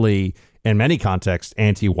explicitly, in many contexts,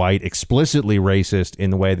 anti-white, explicitly racist in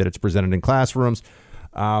the way that it's presented in classrooms.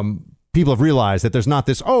 People have realized that there's not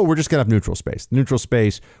this, oh, we're just going to have neutral space. Neutral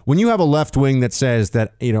space. When you have a left wing that says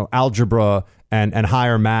that, algebra and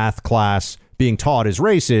higher math class being taught is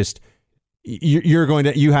racist,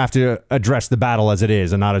 you have to address the battle as it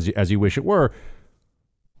is and not as you wish it were.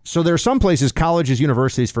 So there are some places, colleges,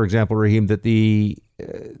 universities, for example, Raheem, that the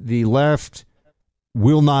left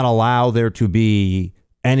will not allow there to be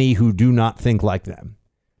any who do not think like them.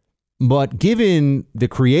 But given the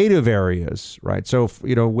creative areas, right? So,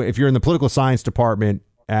 if you're in the political science department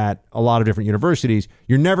at a lot of different universities,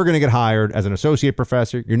 you're never going to get hired as an associate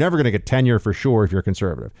professor. You're never going to get tenure for sure if you're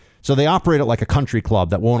conservative. So they operate it like a country club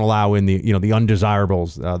that won't allow in the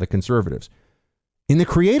undesirables, the conservatives. In the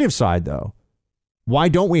creative side, though, why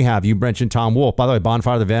don't we have, you mentioned Tom Wolfe. By the way,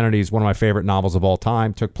 Bonfire of the Vanities, one of my favorite novels of all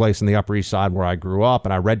time, took place in the Upper East Side where I grew up,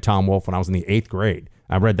 and I read Tom Wolfe when I was in the 8th grade.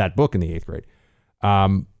 I read that book in the 8th grade.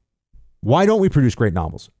 Why don't we produce great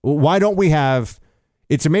novels? Why don't we have...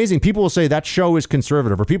 It's amazing. People will say that show is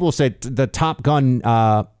conservative, or people will say the Top Gun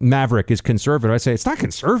Maverick is conservative. I say it's not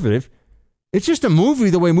conservative. It's just a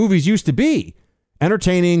movie the way movies used to be.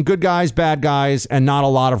 Entertaining, good guys, bad guys, and not a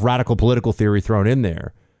lot of radical political theory thrown in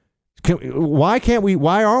there. Why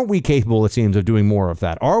aren't we capable, it seems, of doing more of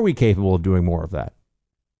that? Are we capable of doing more of that?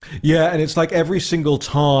 Yeah, and it's like every single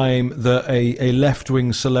time that a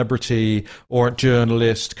left-wing celebrity or a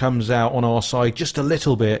journalist comes out on our side just a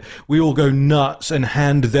little bit, we all go nuts and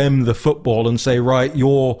hand them the football and say, right,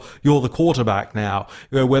 you're the quarterback now.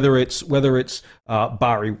 Whether it's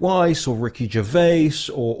Barry Weiss or Ricky Gervais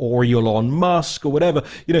or Elon Musk or whatever,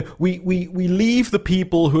 we leave the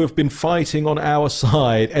people who have been fighting on our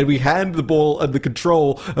side and we hand the ball and the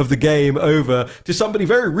control of the game over to somebody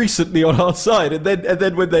very recently on our side, and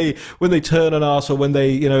then when they turn on us, or when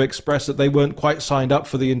they express that they weren't quite signed up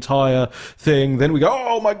for the entire thing, then we go,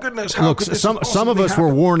 oh my goodness, how could this some of us happen?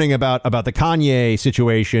 Were warning about the Kanye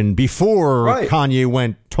situation before Kanye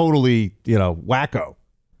went totally wacko.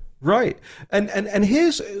 Right. And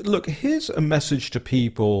here's a message to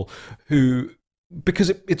people who,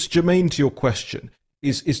 because it's germane to your question,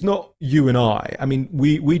 is not you and I. I mean,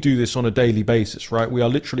 we do this on a daily basis, right? We are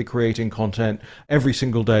literally creating content every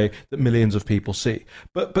single day that millions of people see.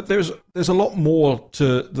 But there's a lot more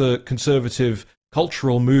to the conservative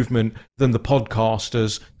cultural movement than the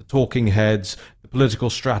podcasters, the talking heads, the political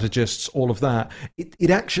strategists, all of that. It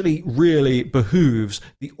actually really behooves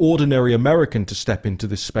the ordinary American to step into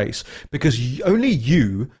this space, because only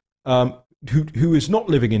you who is not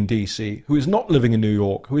living in DC, who is not living in New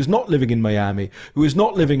York, who is not living in Miami, who is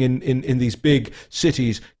not living in these big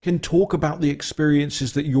cities, can talk about the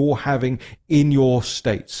experiences that you're having in your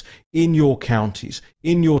states, in your counties,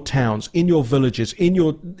 in your towns, in your villages, in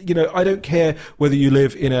your, I don't care whether you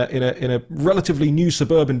live in a relatively new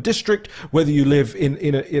suburban district, whether you live in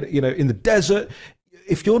the desert.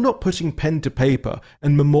 If you're not putting pen to paper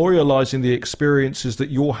and memorializing the experiences that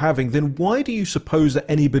you're having, then why do you suppose that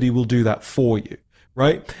anybody will do that for you,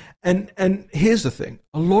 right? And here's the thing.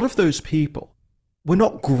 A lot of those people were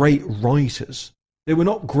not great writers. They were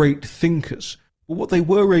not great thinkers. But what they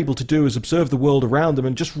were able to do is observe the world around them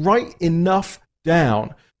and just write enough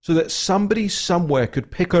down so that somebody somewhere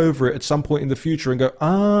could pick over it at some point in the future and go,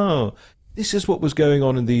 oh, this is what was going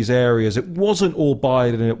on in these areas. It wasn't all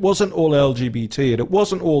Biden, it wasn't all LGBT, and it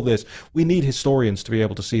wasn't all this. We need historians to be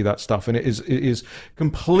able to see that stuff, and it is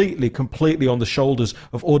completely on the shoulders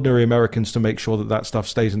of ordinary Americans to make sure that that stuff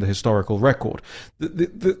stays in the historical record.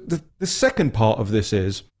 The second part of this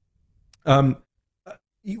is,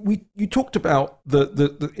 you talked about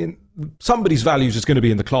somebody's values is going to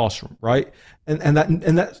be in the classroom, right? And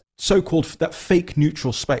that so-called that fake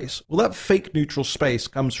neutral space. Well, that fake neutral space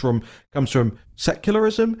comes from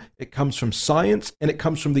secularism, it comes from science, and it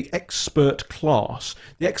comes from the expert class.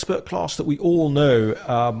 The expert class that we all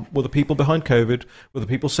know were the people behind COVID, were the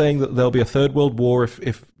people saying that there'll be a third world war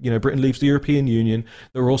if Britain leaves the European Union.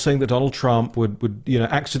 They were all saying that Donald Trump would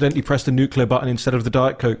accidentally press the nuclear button instead of the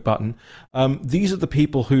Diet Coke button. These are the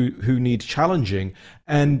people who need challenging,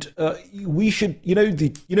 and we should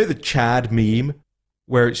the Chad meme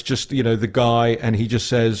where it's just the guy and he just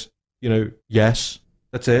says yes.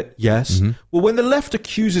 That's it. Yes. Mm-hmm. Well, when the left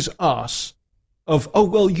accuses us of, oh,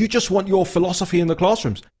 well, you just want your philosophy in the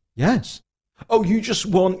classrooms. Yes. Oh, you just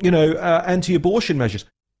want, anti-abortion measures.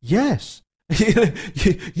 Yes.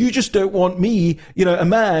 You just don't want me, a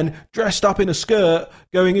man dressed up in a skirt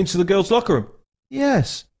going into the girls' locker room.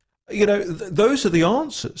 Yes. Those are the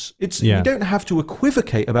answers. You don't have to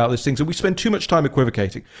equivocate about these things. And we spend too much time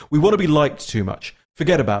equivocating. We want to be liked too much.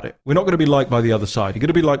 Forget about it. We're not going to be liked by the other side. You're going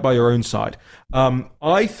to be liked by your own side.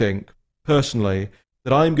 I think, personally,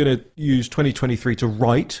 that I'm going to use 2023 to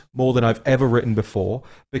write more than I've ever written before,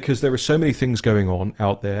 because there are so many things going on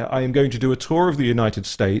out there. I am going to do a tour of the United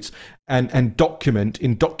States and document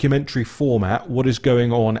in documentary format what is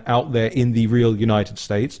going on out there in the real United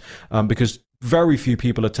States, because very few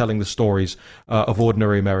people are telling the stories of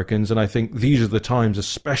ordinary Americans, and I think these are the times,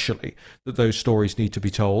 especially, that those stories need to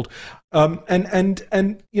be told.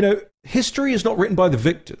 And history is not written by the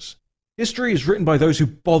victors. History is written by those who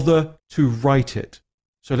bother to write it.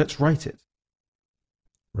 So let's write it.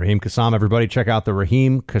 Raheem Kassam, everybody, check out the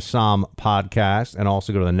Raheem Kassam podcast, and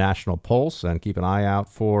also go to the National Pulse and keep an eye out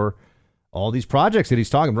for all these projects that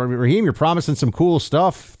he's talking about. Raheem, you're promising some cool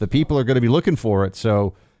stuff. The people are going to be looking for it.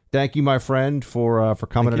 So thank you, my friend, for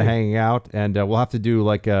coming and hanging out. And we'll have to do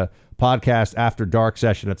like a podcast after dark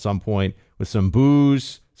session at some point with some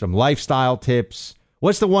booze, some lifestyle tips.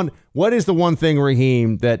 What is the one thing,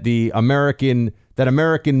 Raheem, that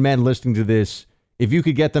American men listening to this, if you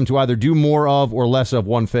could get them to either do more of or less of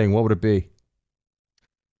one thing, what would it be?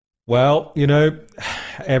 Well,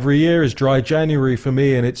 every year is dry January for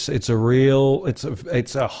me, and it's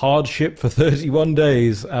a hardship for 31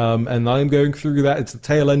 days, and I'm going through that. It's the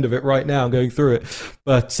tail end of it right now. I'm going through it,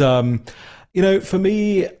 but for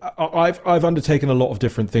me, I've undertaken a lot of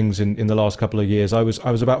different things in the last couple of years. I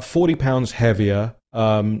was about 40 pounds heavier,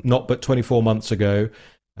 not but 24 months ago.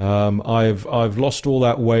 I've lost all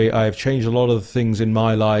that weight. I've changed a lot of the things in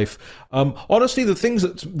my life. Honestly, the things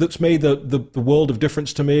that's made the world of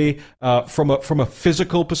difference to me, from a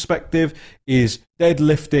physical perspective, is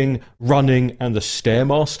deadlifting, running, and the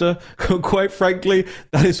Stairmaster. Quite frankly,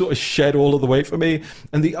 that has sort of shed all of the weight for me.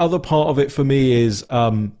 And the other part of it for me is,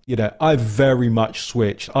 I've very much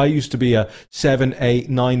switched. I used to be a 7, 8,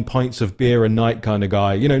 9 pints of beer a night kind of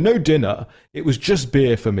guy. No dinner. It was just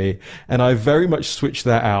beer for me. And I very much switched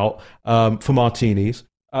that out for martinis.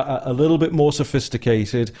 A little bit more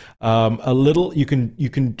sophisticated. You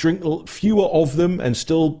can drink fewer of them and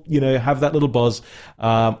still have that little buzz.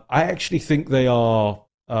 I actually think they are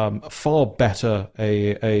far better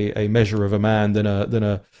a measure of a man than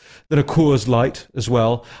a Coors Light as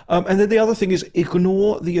well. And then the other thing is,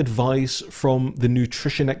 ignore the advice from the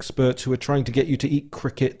nutrition experts who are trying to get you to eat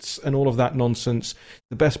crickets and all of that nonsense.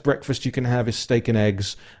 The best breakfast you can have is steak and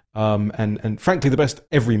eggs. And frankly, the best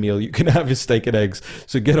every meal you can have is steak and eggs.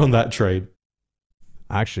 So get on that train.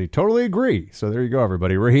 I actually totally agree. So there you go,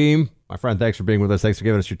 everybody. Raheem, my friend, thanks for being with us. Thanks for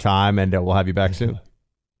giving us your time, and we'll have you back soon.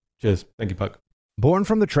 Cheers. Thank you, Puck. Born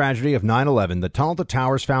from the tragedy of 9/11, the Tunnel to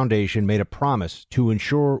Towers Foundation made a promise to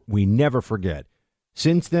ensure we never forget.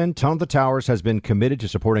 Since then, Tunnel to Towers has been committed to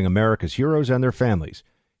supporting America's heroes and their families.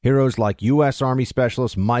 Heroes like U.S. Army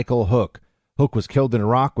Specialist Michael Hook. Hook was killed in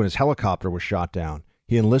Iraq when his helicopter was shot down.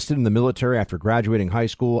 He enlisted in the military after graduating high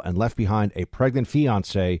school and left behind a pregnant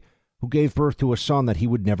fiancée who gave birth to a son that he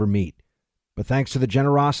would never meet. But thanks to the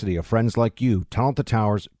generosity of friends like you, Tunnel to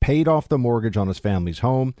Towers paid off the mortgage on his family's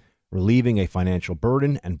home, relieving a financial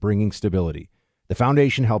burden and bringing stability. The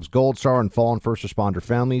foundation helps Gold Star and fallen first responder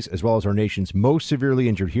families, as well as our nation's most severely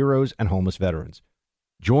injured heroes and homeless veterans.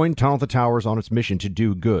 Join Tunnel to Towers on its mission to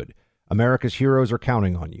do good. America's heroes are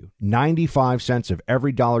counting on you. 95 cents of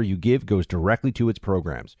every dollar you give goes directly to its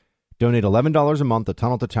programs. Donate $11 a month to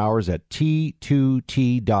Tunnel to Towers at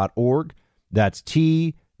T2T.org. That's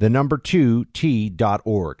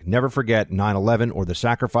T2T.org. Never forget 9/11 or the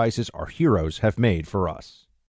sacrifices our heroes have made for us.